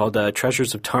game called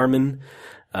Treasures of Tarman.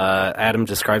 Adam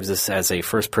describes this as a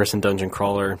first-person dungeon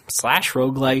crawler /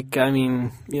 roguelike. I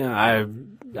mean,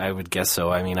 I would guess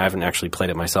so. I mean, I haven't actually played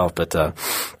it myself, but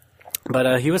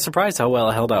he was surprised how well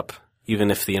it held up, even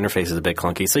if the interface is a bit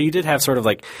clunky. So you did have sort of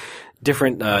like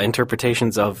different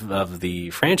interpretations of the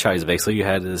franchise, basically. You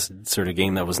had this sort of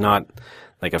game that was not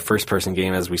like a first-person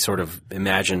game as we sort of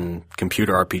imagine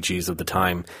computer RPGs of the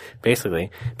time,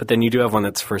 basically. But then you do have one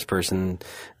that's first-person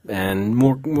and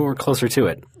more closer to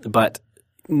it. But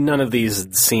none of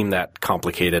these seem that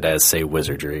complicated as, say,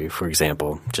 Wizardry, for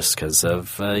example, just because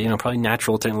of, probably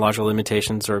natural technological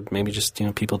limitations, or maybe just,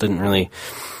 people didn't really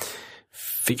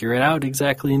figure it out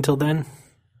exactly until then.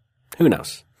 Who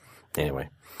knows? Anyway.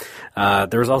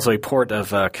 There was also a port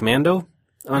of Commando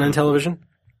on Intellivision.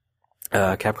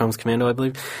 Capcom's Commando, I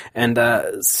believe. And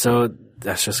so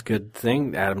that's just a good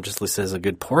thing. Adam just listed as a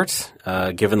good port,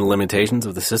 given the limitations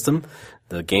of the system.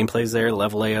 The gameplay's there,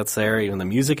 level layout's there, even the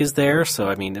music is there. So,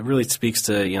 I mean, it really speaks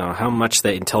to, how much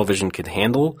that Intellivision could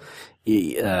handle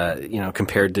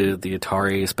compared to the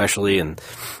Atari especially, and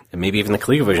maybe even the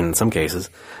ColecoVision in some cases.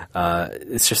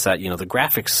 It's just that, the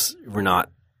graphics were not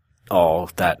all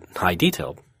that high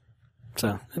detailed.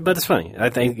 So, but it's funny. I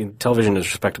think television is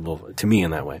respectable to me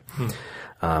in that way.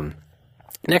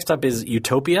 Next up is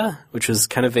Utopia, which was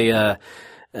kind of a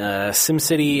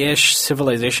SimCity-ish,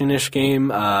 Civilization-ish game.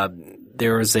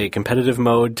 There was a competitive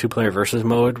mode, 2-player versus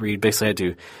mode, where you basically had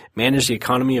to manage the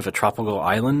economy of a tropical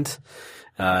island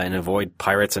and avoid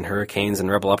pirates and hurricanes and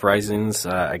rebel uprisings.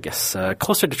 I guess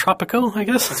closer to Tropico, I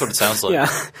guess. That's what it sounds like.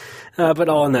 Yeah, but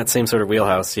all in that same sort of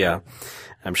wheelhouse, yeah.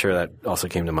 I'm sure that also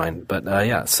came to mind.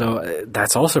 But so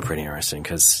that's also pretty interesting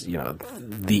because,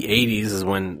 the 80s is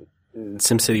when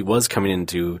SimCity was coming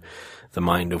into the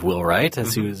mind of Will Wright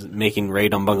as he was making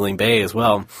Raid on Bungling Bay as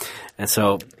well. And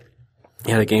so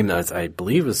you had a game that I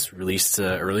believe was released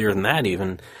earlier than that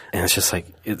even. And it's just like,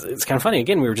 it's kind of funny.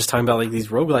 Again, we were just talking about like these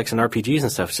roguelikes and RPGs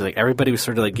and stuff. So like everybody was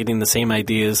sort of like getting the same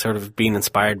ideas, sort of being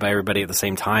inspired by everybody at the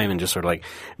same time and just sort of like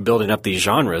building up these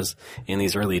genres in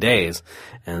these early days.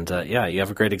 And you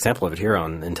have a great example of it here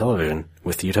on Intellivision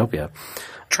with Utopia.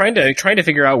 Trying to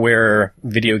figure out where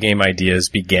video game ideas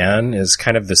began is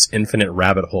kind of this infinite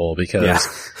rabbit hole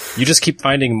because you just keep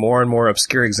finding more and more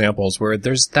obscure examples where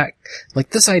there's that,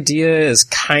 like this idea is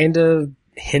kind of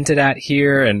hinted at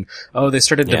here and, they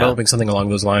started developing something along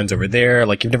those lines over there.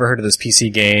 Like you've never heard of this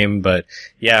PC game, but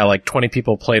like 20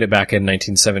 people played it back in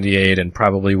 1978 and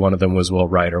probably one of them was Will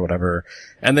Wright or whatever.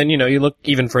 And then, you look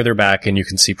even further back and you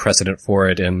can see precedent for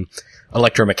it in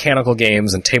electromechanical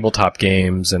games and tabletop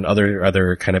games and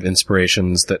other kind of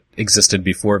inspirations that existed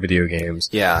before video games.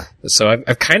 Yeah. So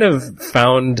I've kind of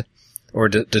found or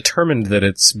determined that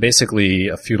it's basically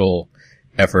a futile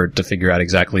effort to figure out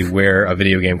exactly where a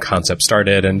video game concept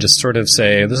started and just sort of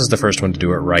say, this is the first one to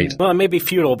do it right. Well, it may be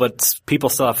futile, but people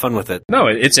still have fun with it. No,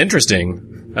 it's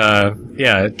interesting.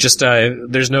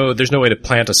 There's no way to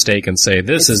plant a stake and say,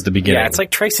 this is the beginning. Yeah, it's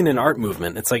like tracing an art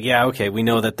movement. It's like, okay, we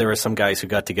know that there were some guys who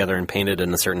got together and painted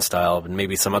in a certain style, and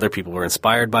maybe some other people were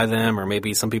inspired by them, or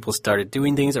maybe some people started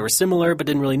doing things that were similar but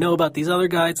didn't really know about these other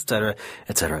guys, et cetera,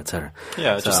 et cetera, et cetera.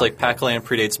 Yeah, it's just like Pac-Land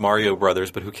predates Mario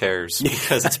Brothers, but who cares?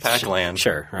 Because it's Pac-Land.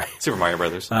 Sure, right. Super Mario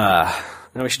Brothers. No,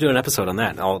 we should do an episode on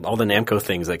that. All the Namco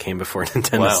things that came before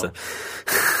Nintendo.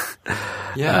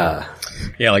 Wow.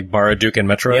 Like Baraduke and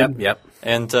Metroid. Yep.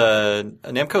 And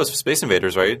Namco is Space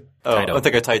Invaders, right? Oh, Taito. I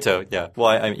think of Taito. Yeah.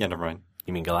 Well, never mind.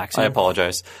 You mean Galaxian? I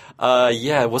apologize.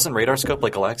 Wasn't Radar Scope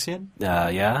like Galaxian?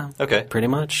 Yeah. Okay. Pretty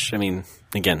much. I mean,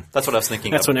 again. That's what I was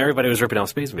thinking That's when everybody was ripping off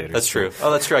Space Invaders. That's true. Oh,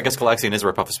 that's true. I guess Galaxian is a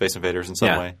rip-off of Space Invaders in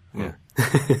some way. Yeah.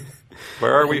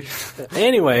 Where are we?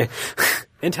 Anyway,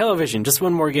 Intellivision, just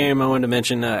one more game I wanted to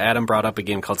mention. Adam brought up a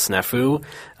game called Snafu.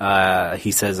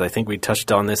 He says, I think we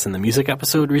touched on this in the music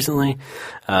episode recently,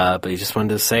 but he just wanted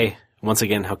to say, once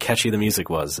again, how catchy the music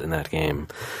was in that game.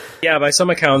 Yeah, by some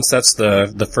accounts, that's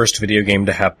the first video game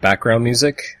to have background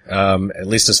music. At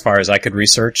least as far as I could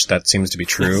research, that seems to be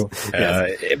true.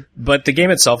 But the game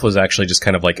itself was actually just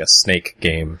kind of like a Snake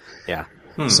game. Yeah.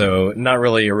 So not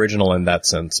really original in that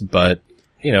sense, but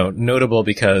notable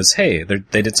because, hey,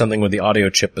 they did something with the audio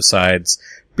chip besides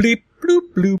bleep, bloop,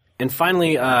 bloop. And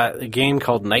finally, a game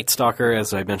called Night Stalker,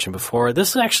 as I mentioned before.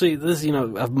 This,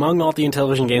 among all the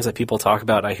Intellivision games that people talk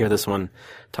about, I hear this one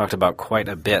talked about quite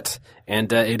a bit.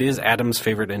 And it is Adam's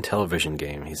favorite Intellivision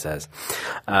game, he says.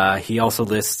 He also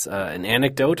lists an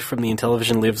anecdote from the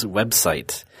Intellivision Lives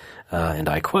website. And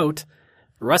I quote,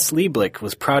 Russ Lieblick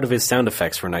was proud of his sound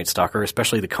effects for Night Stalker,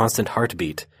 especially the constant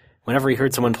heartbeat. Whenever he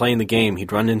heard someone playing the game,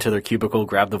 he'd run into their cubicle,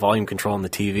 grab the volume control on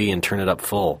the TV, and turn it up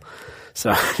full.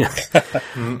 So,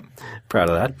 proud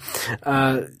of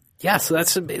that. So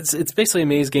it's basically a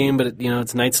maze game, but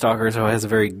it's Night Stalker, so it has a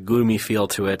very gloomy feel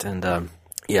to it. And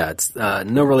it's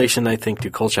no relation, I think, to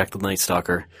Kolchak the Night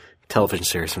Stalker television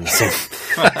series from the same.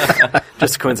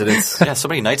 Just a coincidence. Yeah, so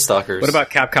many Night Stalkers. What about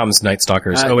Capcom's Night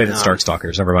Stalkers? It's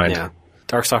Darkstalkers. Never mind. Yeah,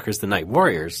 Darkstalkers the Night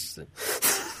Warriors.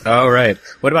 Oh, right.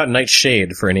 What about Night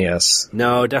Shade for NES?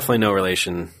 No, definitely no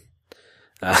relation.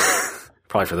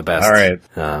 Probably for the best. All right.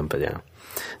 But yeah.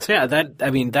 So yeah,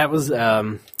 that was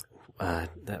one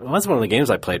of the games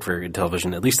I played for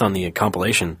Intellivision, at least on the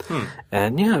compilation.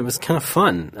 And yeah, it was kind of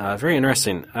fun. Very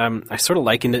interesting. I sort of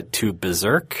likened it to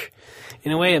Berserk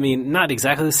in a way. I mean, not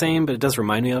exactly the same, but it does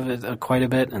remind me of it quite a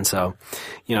bit. And so,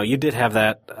 you did have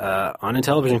that on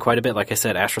Intellivision quite a bit. Like I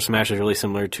said, Astro Smash is really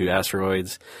similar to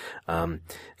Asteroids.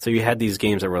 So you had these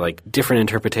games that were like different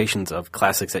interpretations of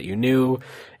classics that you knew,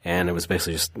 and it was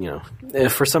basically just,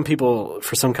 for some people,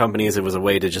 for some companies, it was a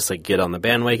way to just like get on the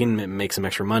bandwagon and make some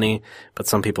extra money, but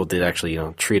some people did actually,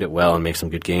 treat it well and make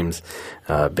some good games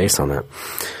based on that.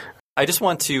 I just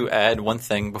want to add one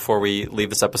thing before we leave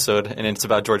this episode, and it's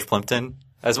about George Plimpton.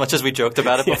 As much as we joked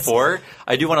about it before,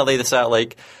 I do want to lay this out.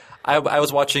 Like, I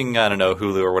was watching, I don't know,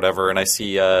 Hulu or whatever, and I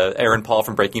see Aaron Paul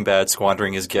from Breaking Bad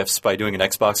squandering his gifts by doing an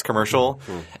Xbox commercial.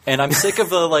 Mm-hmm. And I'm sick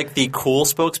of the cool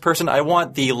spokesperson. I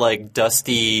want the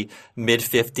dusty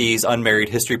mid-50s unmarried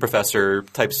history professor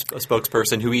type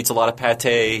spokesperson who eats a lot of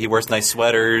pate. He wears nice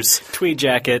sweaters, tweed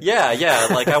jacket. Yeah.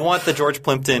 I want the George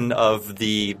Plimpton of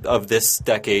this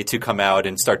decade to come out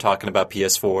and start talking about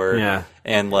PS4. Yeah.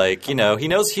 And he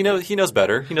knows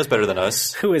better. He knows better than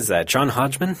us. Who is that? John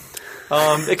Hodgman?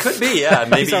 It could be, yeah.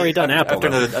 Maybe he's already done Apple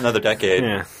after another decade.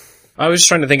 Yeah. I was just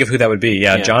trying to think of who that would be.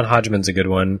 Yeah. John Hodgman's a good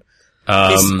one.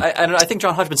 I think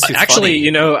John Hodgman's too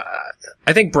actually, funny.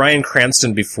 I think Bryan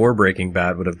Cranston before Breaking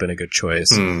Bad would have been a good choice.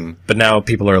 But now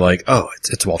people are like, oh,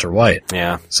 it's Walter White.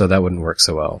 Yeah. So that wouldn't work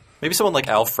so well. Maybe someone like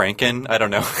Al Franken. I don't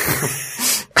know.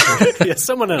 Yeah,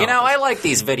 someone else. I like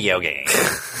these video games.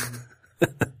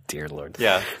 Dear Lord.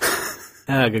 Yeah.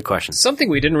 Good question. Something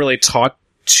we didn't really talk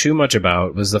too much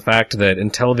about was the fact that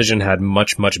Intellivision had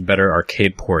much, much better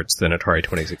arcade ports than Atari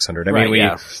 2600. I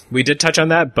mean, we did touch on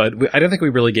that, but I don't think we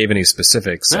really gave any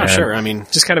specifics. No, sure. I mean,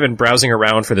 just kind of in browsing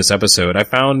around for this episode, I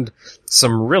found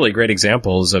some really great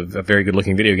examples of very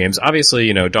good-looking video games.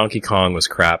 Obviously, Donkey Kong was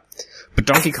crap, but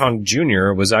Donkey Kong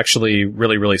Jr. was actually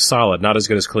really, really solid. Not as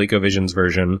good as ColecoVision's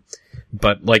version,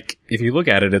 but if you look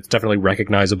at it, it's definitely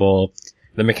recognizable.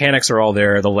 The mechanics are all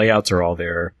there. The layouts are all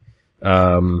there.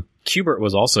 Qbert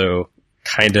was also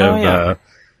kind of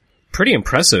pretty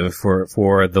impressive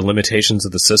for the limitations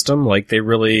of the system. They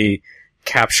really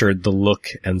captured the look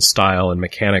and style and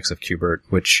mechanics of Qbert,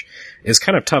 which is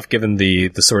kind of tough given the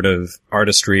sort of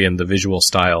artistry and the visual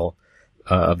style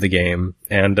of the game.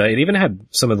 And it even had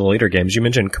some of the later games. You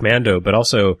mentioned Commando, but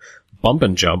also Bump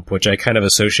and Jump, which I kind of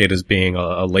associate as being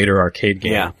a later arcade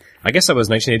game. Yeah. I guess that was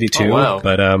 1982. Oh, wow.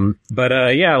 But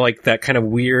yeah, that kind of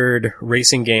weird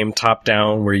racing game top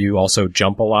down where you also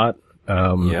jump a lot.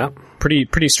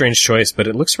 Pretty strange choice, but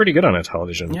it looks pretty good on a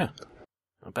television. Yeah.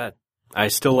 Not bad. I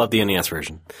still love the NES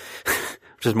version,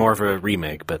 which is more of a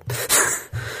remake, but.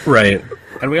 Right.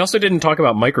 And we also didn't talk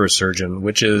about Microsurgeon,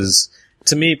 which is,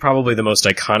 to me, probably the most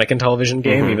iconic Intellivision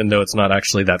game, even though it's not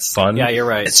actually that fun. Yeah, you're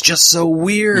right. It's just so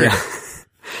weird.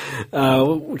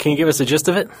 Yeah. Can you give us a gist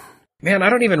of it? Man,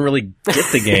 I don't even really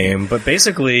get the game, but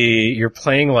basically you're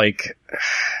playing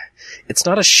it's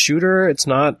not a shooter, it's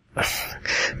not,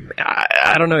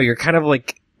 I don't know, you're kind of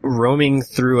roaming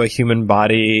through a human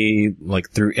body,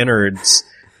 through innards,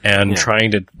 and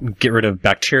trying to get rid of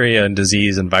bacteria and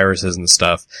disease and viruses and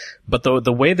stuff. But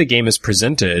the way the game is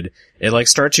presented, it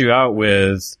starts you out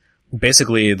with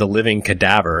basically the living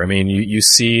cadaver. I mean, you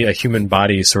see a human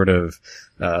body sort of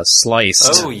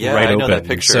sliced right I know open. That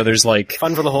picture. So there's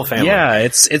fun for the whole family. Yeah,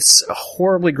 it's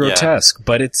horribly grotesque,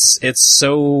 but it's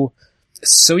so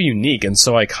unique and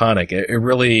so iconic. It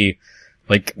really,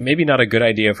 maybe not a good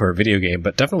idea for a video game,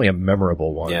 but definitely a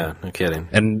memorable one. Yeah, no kidding.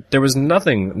 And there was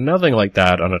nothing like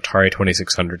that on Atari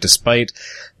 2600, despite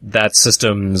that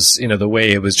system's, the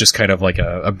way it was just kind of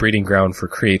a breeding ground for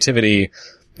creativity.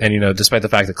 And, despite the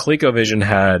fact that ColecoVision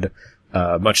had,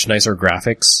 much nicer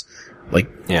graphics,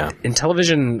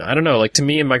 Intellivision, I don't know, to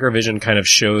me, Microvision kind of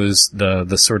shows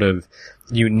the sort of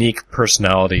unique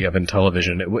personality of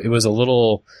Intellivision. It was a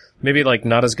little, maybe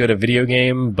not as good a video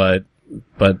game, but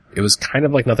it was kind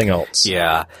of like nothing else.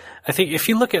 Yeah. I think if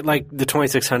you look at the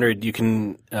 2600, you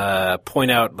can,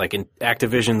 point out in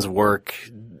Activision's work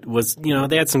was,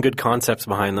 they had some good concepts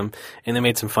behind them and they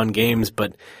made some fun games,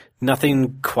 but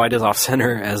nothing quite as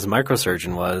off-center as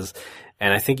Microsurgeon was.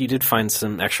 And I think you did find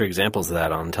some extra examples of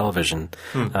that on television.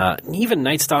 Even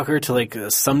Night Stalker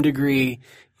to some degree,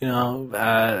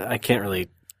 I can't really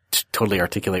totally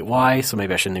articulate why, so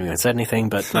maybe I shouldn't even said anything,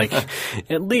 but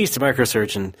at least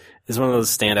Microsurgeon is one of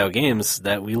those standout games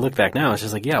that we look back now, it's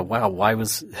just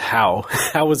wow,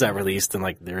 how was that released in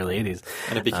the early 80s?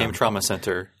 And it became Trauma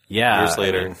Center years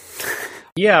later.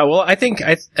 Yeah, well, I think, on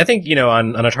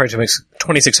Atari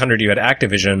 2600 you had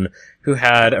Activision, who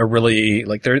had a really,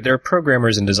 their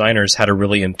programmers and designers had a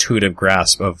really intuitive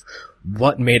grasp of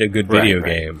what made a good video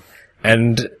game.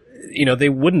 And, they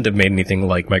wouldn't have made anything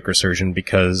like Microsurgeon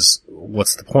because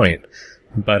what's the point?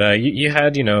 But, you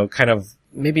had, kind of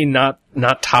maybe not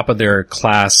top of their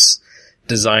class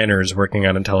designers working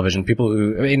on Intellivision, people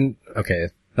who, okay,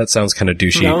 that sounds kind of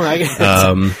douchey. No, I get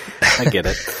it. I get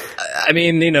it. I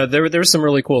mean, there was some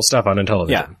really cool stuff on Intellivision.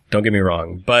 Yeah. Don't get me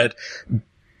wrong. But,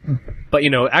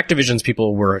 Activision's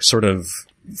people were sort of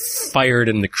fired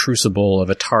in the crucible of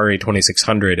Atari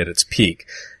 2600 at its peak.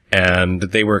 And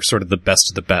they were sort of the best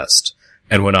of the best.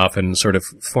 and went off and sort of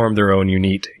formed their own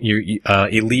unique,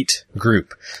 elite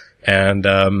group. And,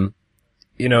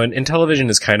 you know, and Intellivision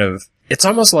is kind of, it's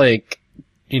almost like,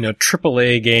 you know,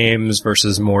 AAA games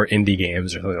versus more indie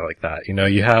games or something like that. You know,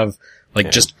 you have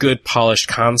like just good polished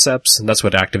concepts, and that's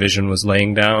what Activision was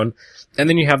laying down. And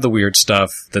then you have the weird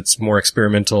stuff that's more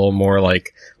experimental, more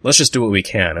like, let's just do what we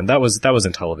can. And that was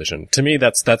Intellivision. To me,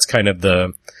 that's kind of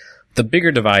the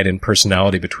bigger divide in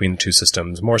personality between the two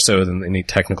systems, more so than any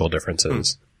technical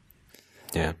differences.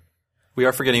 Yeah. We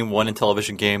are forgetting one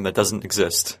Intellivision game that doesn't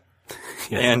exist.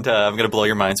 Yeah. And I'm going to blow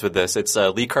your minds with this. It's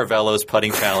Lee Carvallo's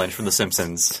Putting Challenge from The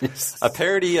Simpsons. A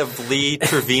parody of Lee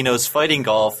Trevino's Fighting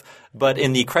Golf, but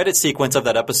in the credit sequence of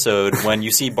that episode, when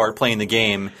you see Bart playing the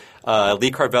game,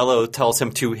 Lee Carvallo tells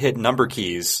him to hit number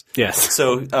keys. Yes.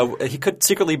 So he could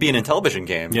secretly be an Intellivision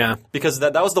game. Yeah. Because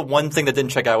that was the one thing that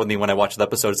didn't check out with me when I watched the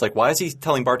episode. It's like, why is he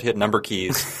telling Bart to hit number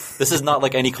keys? This is not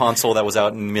like any console that was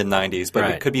out in the mid-90s, but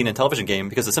it could be an Intellivision game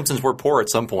because The Simpsons were poor at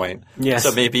some point. Yes.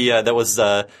 So maybe that was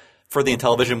for the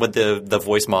Intellivision with the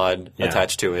voice mod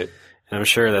attached to it. And I'm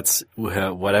sure that's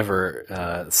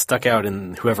whatever stuck out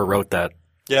in whoever wrote that.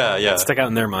 Yeah. It stuck out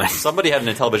in their mind. Somebody had an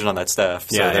Intellivision on that staff,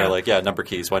 so they're like, number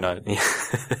keys, why not? Yeah.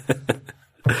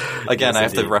 Again, I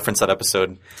have to reference that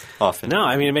episode often. No,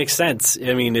 I mean, it makes sense.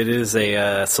 I mean, it is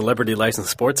a celebrity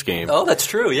licensed sports game. Oh, that's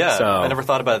true, yeah. So I never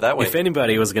thought about it that way. If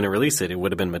anybody was going to release it, it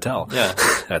would have been Mattel. Yeah.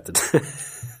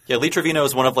 Yeah, Lee Trevino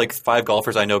is one of like 5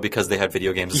 golfers I know because they had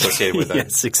video games associated with them.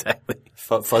 Yes, exactly.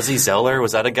 Fuzzy Zeller,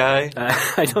 was that a guy?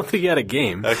 I don't think he had a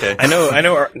game. Okay. I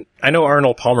know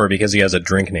Arnold Palmer because he has a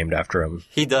drink named after him.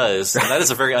 He does. And that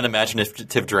is a very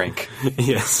unimaginative drink.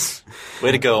 Yes.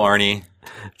 Way to go, Arnie.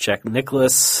 Jack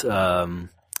Nicklaus. There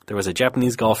was a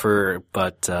Japanese golfer,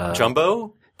 but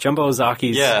Jumbo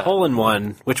Ozaki's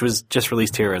Hole-in-One, which was just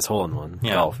released here as Hole-in-One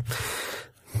golf.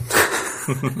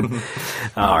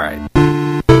 All right.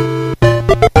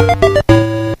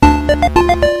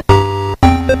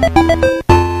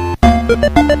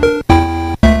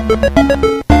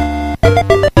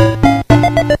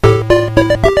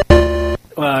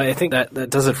 Well, I think that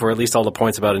does it for at least all the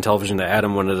points about Intellivision that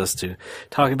Adam wanted us to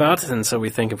talk about, and so we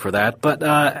thank him for that. But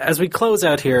as we close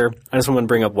out here, I just want to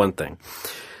bring up one thing.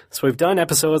 So we've done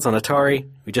episodes on Atari.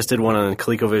 We just did one on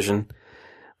ColecoVision.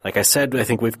 Like I said, I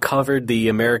think we've covered the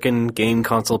American game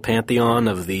console pantheon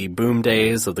of the boom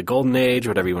days, of the golden age,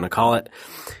 whatever you want to call it.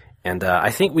 And I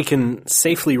think we can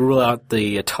safely rule out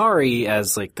the Atari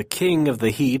as like the king of the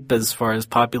heap as far as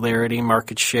popularity,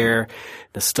 market share,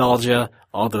 nostalgia,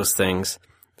 all those things.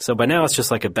 So by now it's just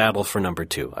like a battle for number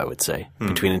 2, I would say,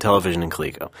 between Intellivision and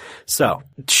Coleco. So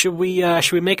should we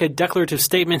make a declarative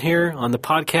statement here on the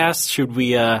podcast? Should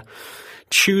we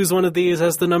choose one of these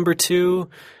as the number 2?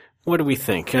 What do we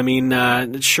think? I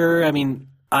mean, sure. I mean,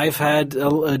 I've had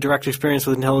a direct experience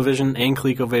with Intellivision and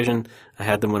ColecoVision. I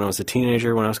had them when I was a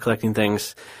teenager, when I was collecting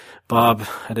things. Bob,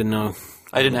 I didn't know.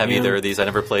 I didn't have either of these. I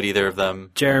never played either of them.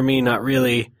 Jeremy, not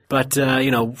really. But,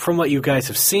 from what you guys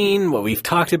have seen, what we've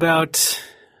talked about,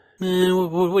 what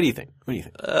do you think? What do you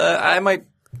think? I might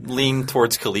lean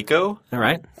towards Coleco. All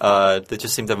right. They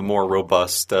just seem to have a more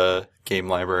robust game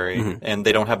library, and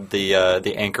they don't have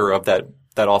the anchor of that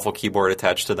awful keyboard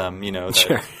attached to them,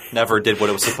 that never did what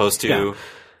it was supposed to. Yeah.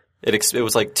 It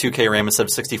was like 2K RAM instead of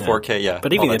 64K, yeah.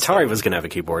 But even Atari was going to have a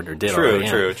keyboard, or did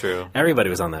already. True.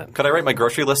 Everybody was on that. Could I write my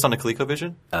grocery list on a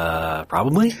ColecoVision?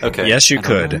 Probably. Okay. Yes, you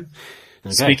could. Okay.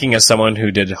 Speaking as someone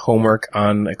who did homework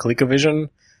on a ColecoVision,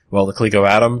 the Coleco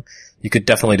Atom, you could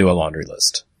definitely do a laundry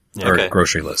list. Or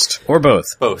grocery list. Or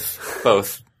both.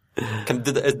 Both. Did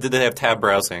they have tab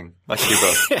browsing? I could do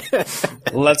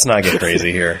both. Let's not get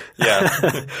crazy here.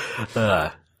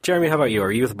 Yeah. Jeremy, how about you?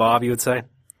 Are you with Bob, you would say?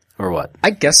 Or what? I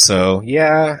guess so,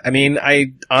 yeah. I mean,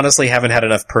 I honestly haven't had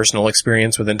enough personal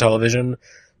experience with Intellivision,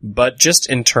 but just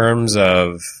in terms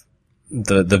of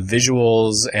the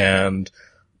visuals and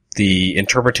the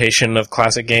interpretation of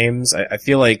classic games, I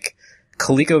feel like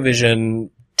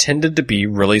ColecoVision tended to be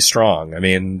really strong. I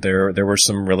mean, there were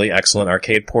some really excellent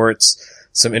arcade ports,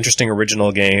 some interesting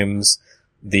original games.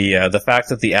 The fact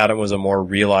that the Atom was a more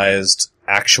realized,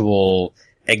 actual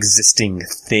existing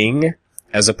thing,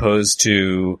 as opposed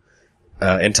to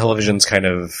Intellivision's kind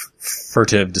of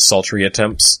furtive, desultory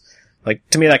attempts, like,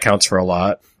 to me that counts for a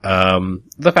lot.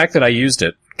 The fact that I used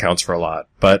it counts for a lot,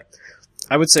 but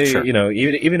I would say,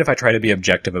 even if I try to be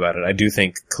objective about it, I do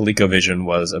think ColecoVision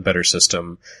was a better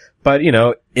system. But,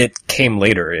 it came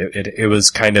later. It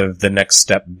was kind of the next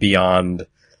step beyond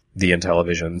the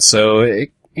Intellivision. So,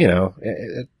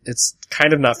 it's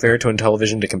kind of not fair to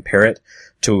Intellivision to compare it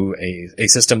to a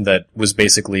system that was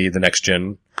basically the next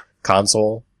gen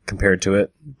console compared to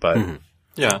it. But,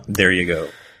 there you go.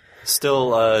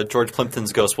 Still, George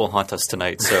Plimpton's ghost will haunt us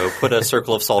tonight, so put a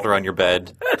circle of salt around your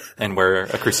bed and wear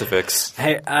a crucifix.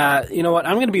 Hey, you know what?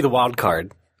 I'm going to be the wild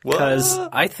card. Because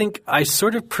I think I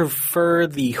sort of prefer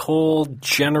the whole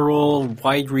general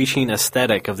wide-reaching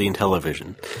aesthetic of the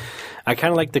Intellivision. I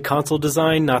kind of like the console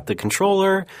design, not the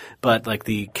controller, but like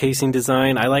the casing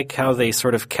design. I like how they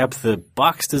sort of kept the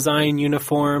box design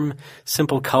uniform,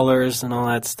 simple colors and all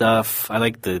that stuff. I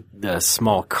like the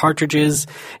small cartridges.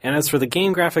 And as for the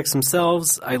game graphics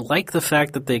themselves, I like the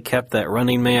fact that they kept that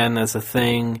Running Man as a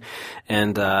thing.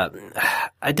 And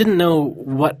I didn't know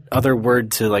what other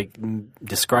word to like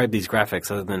describe these graphics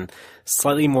other than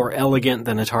slightly more elegant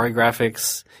than Atari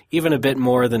graphics, even a bit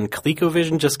more than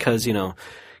ColecoVision, just because, you know,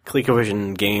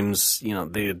 ColecoVision games, you know,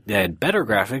 they had better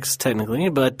graphics technically,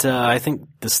 but I think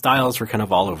the styles were kind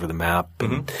of all over the map.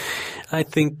 And I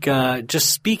think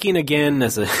just speaking again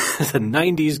as a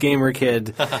 90s gamer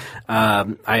kid,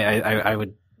 I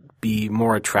would be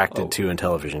more attracted to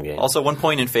Intellivision games. Also, one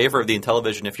point in favor of the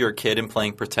Intellivision, if you're a kid and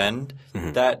playing Pretend,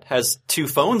 that has 2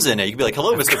 phones in it. You can be like,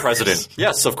 hello, Mr. President.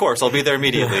 Yes, of course, I'll be there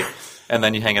immediately. And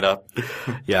then you hang it up.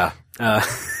 Yeah.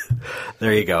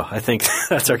 There you go. I think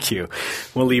that's our cue.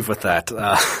 We'll leave with that.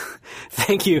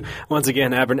 Thank you once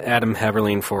again, Adam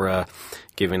Heberlein, for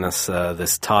giving us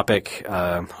this topic.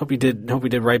 Hope you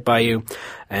did right by you.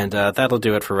 And that'll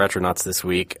do it for Retronauts this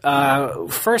week.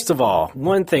 First of all,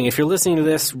 one thing, if you're listening to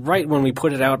this right when we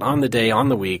put it out on the day, on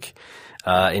the week,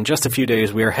 in just a few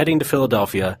days, we are heading to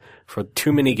Philadelphia for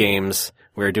Too Many Games.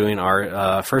 We're doing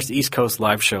our first East Coast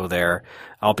live show there.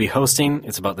 I'll be hosting.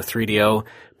 It's about the 3DO.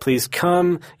 Please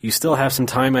come. You still have some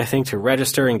time, I think, to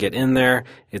register and get in there.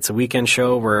 It's a weekend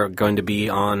show. We're going to be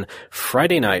on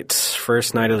Friday night,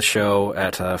 first night of the show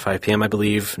at 5 p.m., I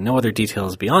believe. No other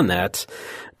details beyond that.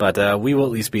 But we will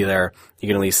at least be there. You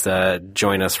can at least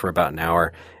join us for about an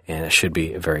hour, and it should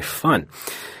be very fun.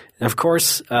 And of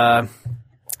course,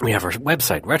 we have our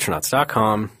website,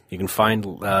 retronauts.com. You can find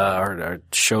our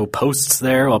show posts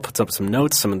there. I'll put up some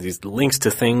notes, some of these links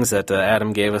to things that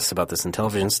Adam gave us about this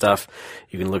Intellivision stuff.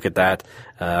 You can look at that,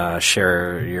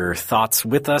 share your thoughts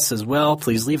with us as well.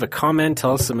 Please leave a comment.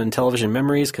 Tell us some Intellivision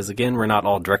memories, because, again, we're not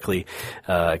all directly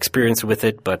experienced with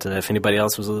it. But if anybody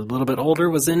else was a little bit older,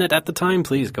 was in it at the time,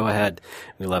 please go ahead.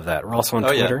 We love that. We're also on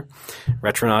Twitter. Yeah.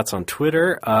 Retronauts on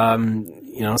Twitter.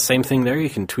 You know, same thing there. You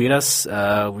can tweet us. We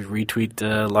retweet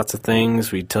lots of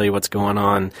things. We tell you what's going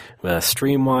on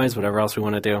stream-wise, whatever else we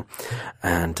want to do.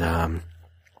 And,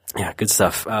 yeah, good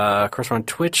stuff. Of course, we're on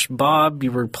Twitch. Bob,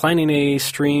 you were planning a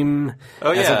stream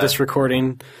as of this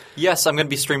recording. Yes, I'm going to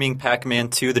be streaming Pac-Man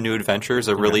 2, The New Adventures,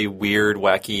 a really weird,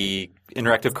 wacky,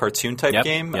 interactive cartoon type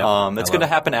game. It's going to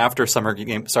happen after Summer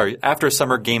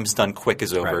Games Done Quick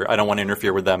is over. Right. I don't want to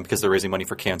interfere with them because they're raising money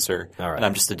for cancer. All right. And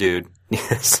I'm just a dude.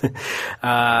 Yes.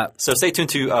 So stay tuned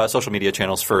to social media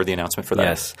channels for the announcement for that.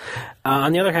 Yes.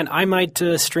 On the other hand, I might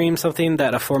stream something,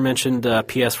 that aforementioned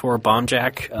PS4 Bomb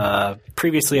Jack.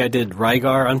 Previously, I did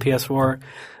Rygar on PS4.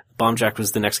 Bomb Jack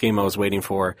was the next game I was waiting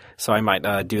for, so I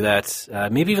might do that.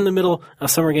 Maybe even in the middle of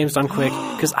Summer Games Done Quick,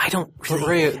 because I don't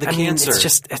really. The cancer. Mean, it's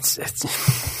just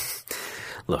it's.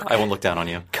 Look, I won't look down on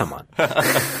you. Come on.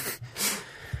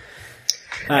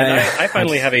 And I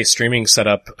finally have a streaming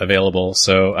setup available,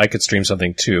 so I could stream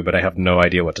something too, but I have no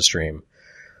idea what to stream.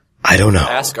 I don't know.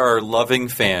 Ask our loving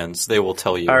fans. They will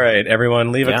tell you. All right,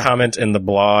 everyone, leave a comment in the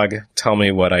blog. Tell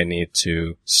me what I need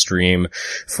to stream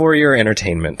for your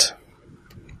entertainment.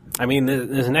 I mean,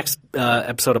 the next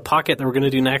episode of Pocket that we're going to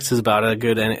do next is about a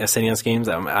good SNES games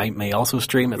that I may also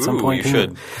stream at some point. You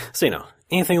should. So, you know,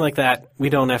 anything like that. We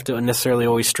don't have to necessarily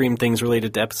always stream things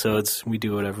related to episodes. We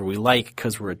do whatever we like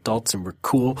because we're adults and we're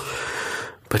cool.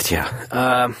 But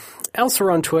yeah.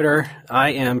 Elsewhere on Twitter,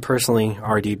 I am personally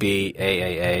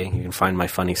RDBAAA. You can find my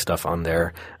funny stuff on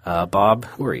there. Bob,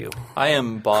 who are you? I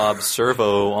am Bob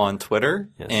Servo on Twitter,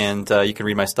 and you can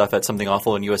read my stuff at Something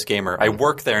Awful and US Gamer. I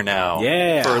work there now.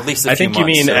 Yeah. For at least a few months. I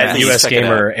think you mean at US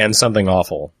Gamer and Something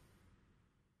Awful.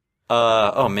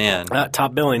 Oh man.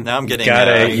 Top billing. Now I'm getting...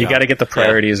 You gotta get the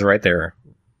priorities right there.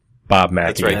 Bob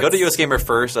Mackey. That's right. Go to US Gamer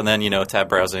first, and then, tab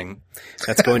browsing.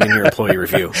 That's going in your employee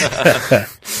review.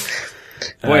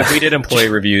 Boy, if we did employee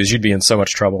reviews, you'd be in so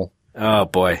much trouble. Oh,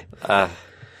 boy.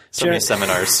 So many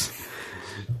seminars.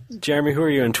 Jeremy, who are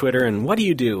you on Twitter, and what do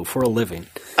you do for a living?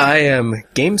 I am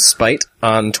GameSpite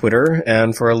on Twitter,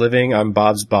 and for a living, I'm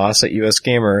Bob's boss at US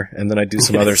Gamer, and then I do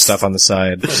some other stuff on the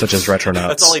side, such as Retronauts.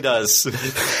 That's all he does.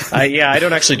 I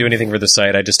don't actually do anything for the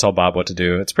site. I just tell Bob what to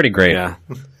do. It's pretty great.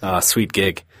 Yeah. Sweet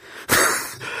gig.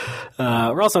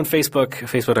 We're also on Facebook,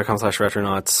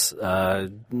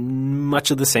 facebook.com/retronauts.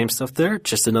 Much of the same stuff there,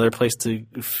 just another place to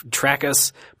track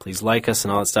us. Please like us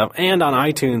and all that stuff. And on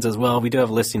iTunes as well. We do have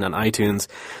a listing on iTunes.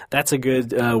 That's a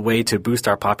good way to boost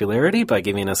our popularity by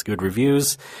giving us good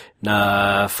reviews.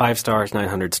 5 stars,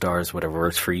 900 stars, whatever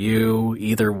works for you.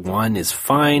 Either one is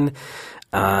fine.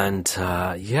 And,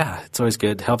 it's always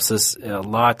good. Helps us a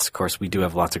lot. Of course, we do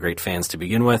have lots of great fans to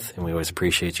begin with, and we always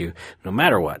appreciate you no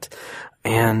matter what.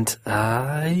 And,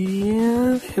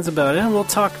 I think that's about it. We'll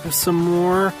talk some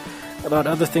more about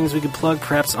other things we could plug,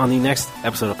 perhaps on the next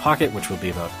episode of Pocket, which will be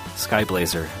about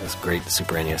Skyblazer, this great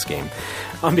Super NES game.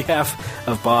 On behalf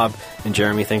of Bob and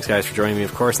Jeremy, thanks guys for joining me,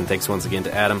 of course, and thanks once again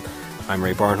to Adam. I'm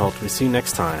Ray Barnholt. We'll see you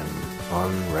next time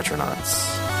on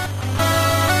Retronauts.